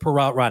in yards per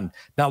route run.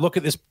 Now look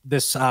at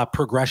this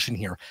progression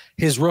here.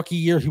 His rookie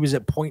year, he was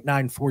at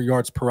 0.94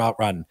 yards per route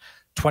run.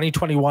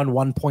 2021,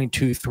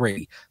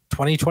 1.23.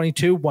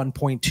 2022,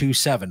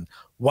 1.27.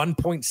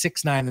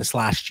 1.69 this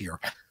last year.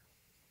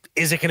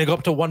 Is it going to go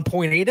up to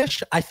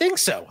 1.8-ish? I think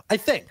so.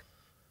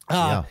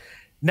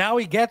 Now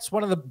he gets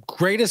one of the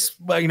greatest,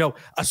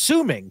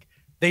 assuming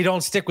they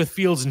don't stick with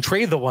Fields and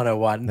trade the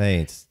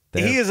 101.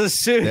 He is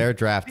assumed they're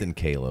drafting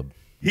Caleb.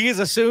 He is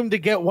assumed to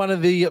get one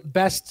of the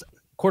best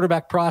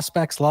quarterback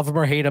prospects, love him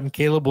or hate him,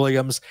 Caleb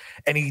Williams,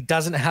 and he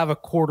doesn't have a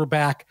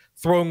quarterback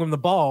throwing him the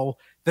ball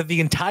that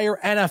the entire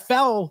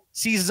NFL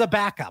sees as a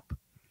backup.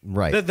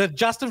 Right. The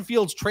Justin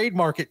Fields trade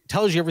market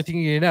tells you everything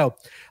you need to know.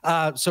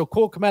 So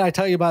Cole Kmet, I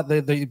tell you about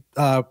the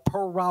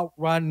per route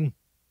run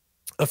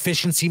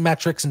efficiency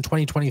metrics in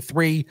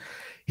 2023.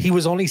 He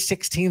was only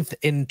 16th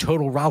in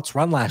total routes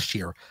run last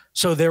year.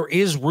 So there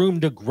is room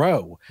to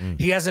grow.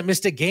 He hasn't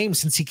missed a game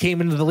since he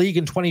came into the league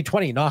in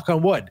 2020, knock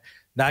on wood.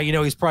 Now,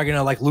 he's probably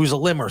going to lose a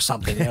limb or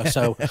something,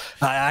 so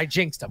I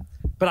jinxed him.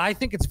 But I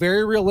think it's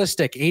very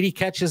realistic. 80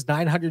 catches,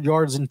 900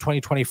 yards in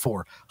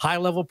 2024. High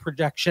level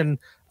projection.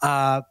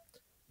 In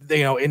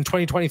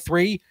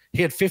 2023,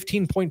 he had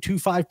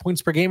 15.25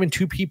 points per game in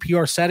 2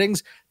 PPR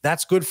settings.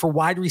 That's good for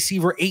wide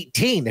receiver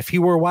 18 if he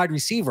were a wide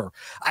receiver.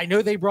 I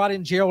know they brought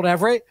in Gerald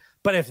Everett,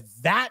 but if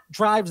that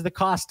drives the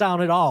cost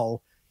down at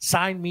all,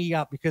 sign me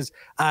up, because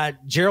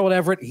Gerald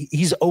Everett,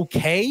 he's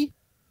okay.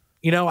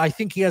 You know, I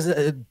think he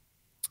has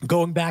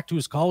going back to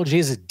his college, he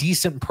has a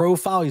decent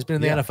profile. He's been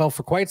in the NFL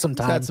for quite some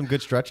time. He's had some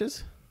good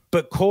stretches.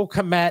 But Cole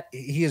Kmet,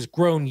 he has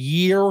grown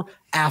year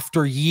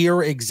after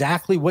year,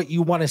 exactly what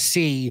you want to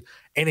see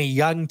in a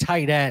young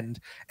tight end,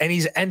 and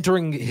he's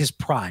entering his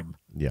prime.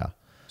 Yeah.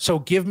 So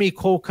give me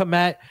Cole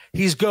Kmet.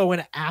 He's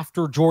going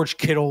after George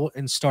Kittle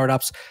in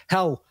startups.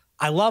 Hell,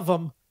 I love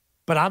him,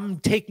 but I'm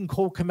taking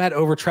Cole Kmet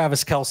over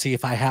Travis Kelce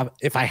if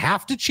I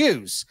have to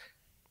choose.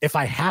 If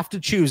I have to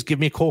choose, give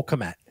me Cole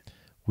Kmet.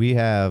 We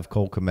have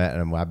Cole Kmet,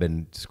 and I've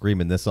been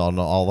screaming this on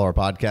all our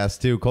podcasts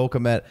too. Cole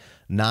Kmet,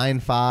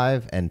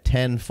 9.5 and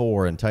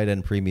 10.4 in tight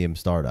end premium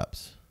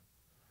startups.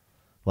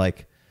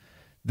 Like,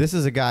 this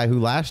is a guy who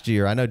last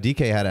year, I know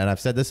DK had, and I've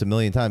said this a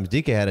million times,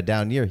 DK had a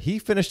down year. He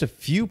finished a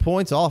few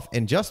points off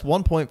in just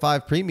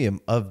 1.5 premium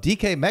of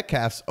DK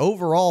Metcalf's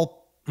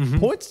overall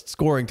points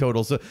scoring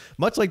total. So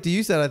much like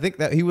you said, I think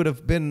that he would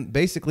have been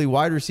basically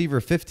wide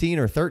receiver 15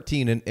 or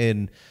 13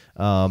 in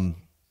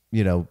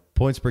you know,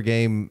 points per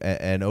game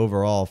and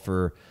overall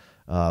for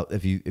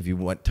if you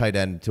went tight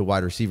end to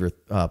wide receiver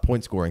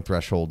point scoring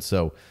threshold.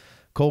 So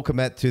Cole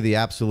Kmet to the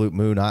absolute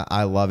moon.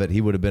 I love it. He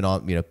would have been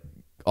on, you know,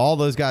 all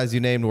those guys you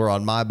named were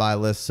on my buy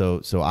list.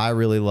 So I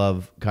really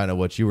love kind of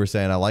what you were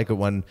saying. I like it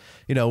when,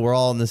 you know, we're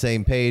all on the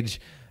same page.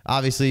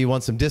 Obviously, you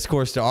want some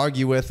discourse to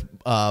argue with,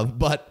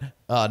 but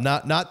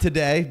not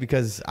today,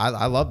 because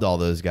I loved all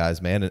those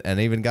guys, man, and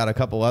even got a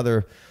couple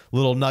other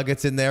little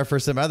nuggets in there for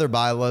some other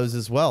buy lows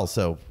as well.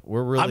 So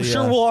we're really, I'm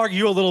sure we'll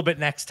argue a little bit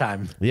next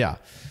time. Yeah.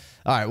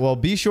 All right. Well,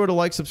 be sure to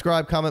like,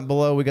 subscribe, comment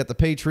below. We got the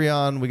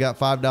Patreon, we got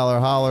 $5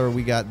 holler,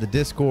 we got the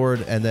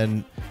Discord, and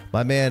then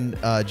my man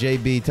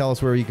JB, tell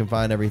us where you can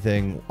find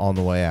everything on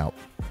the way out.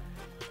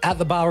 At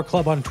the Bauer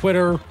Club on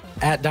Twitter,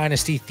 at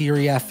Dynasty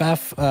Theory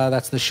FF.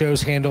 That's the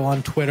show's handle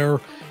on Twitter.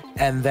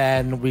 And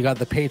then we got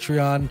the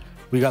Patreon.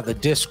 We got the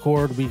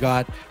Discord. We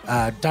got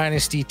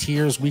Dynasty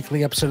Tiers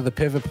weekly episode of the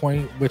Pivot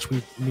Point, which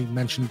we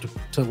mentioned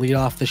to lead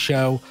off the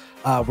show.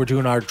 We're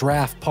doing our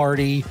draft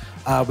party.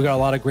 We got a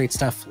lot of great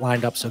stuff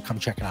lined up, so come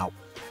check it out.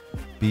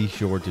 Be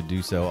sure to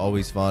do so.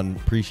 Always fun.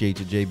 Appreciate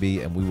you,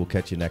 JB, and we will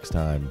catch you next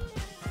time.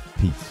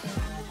 Peace.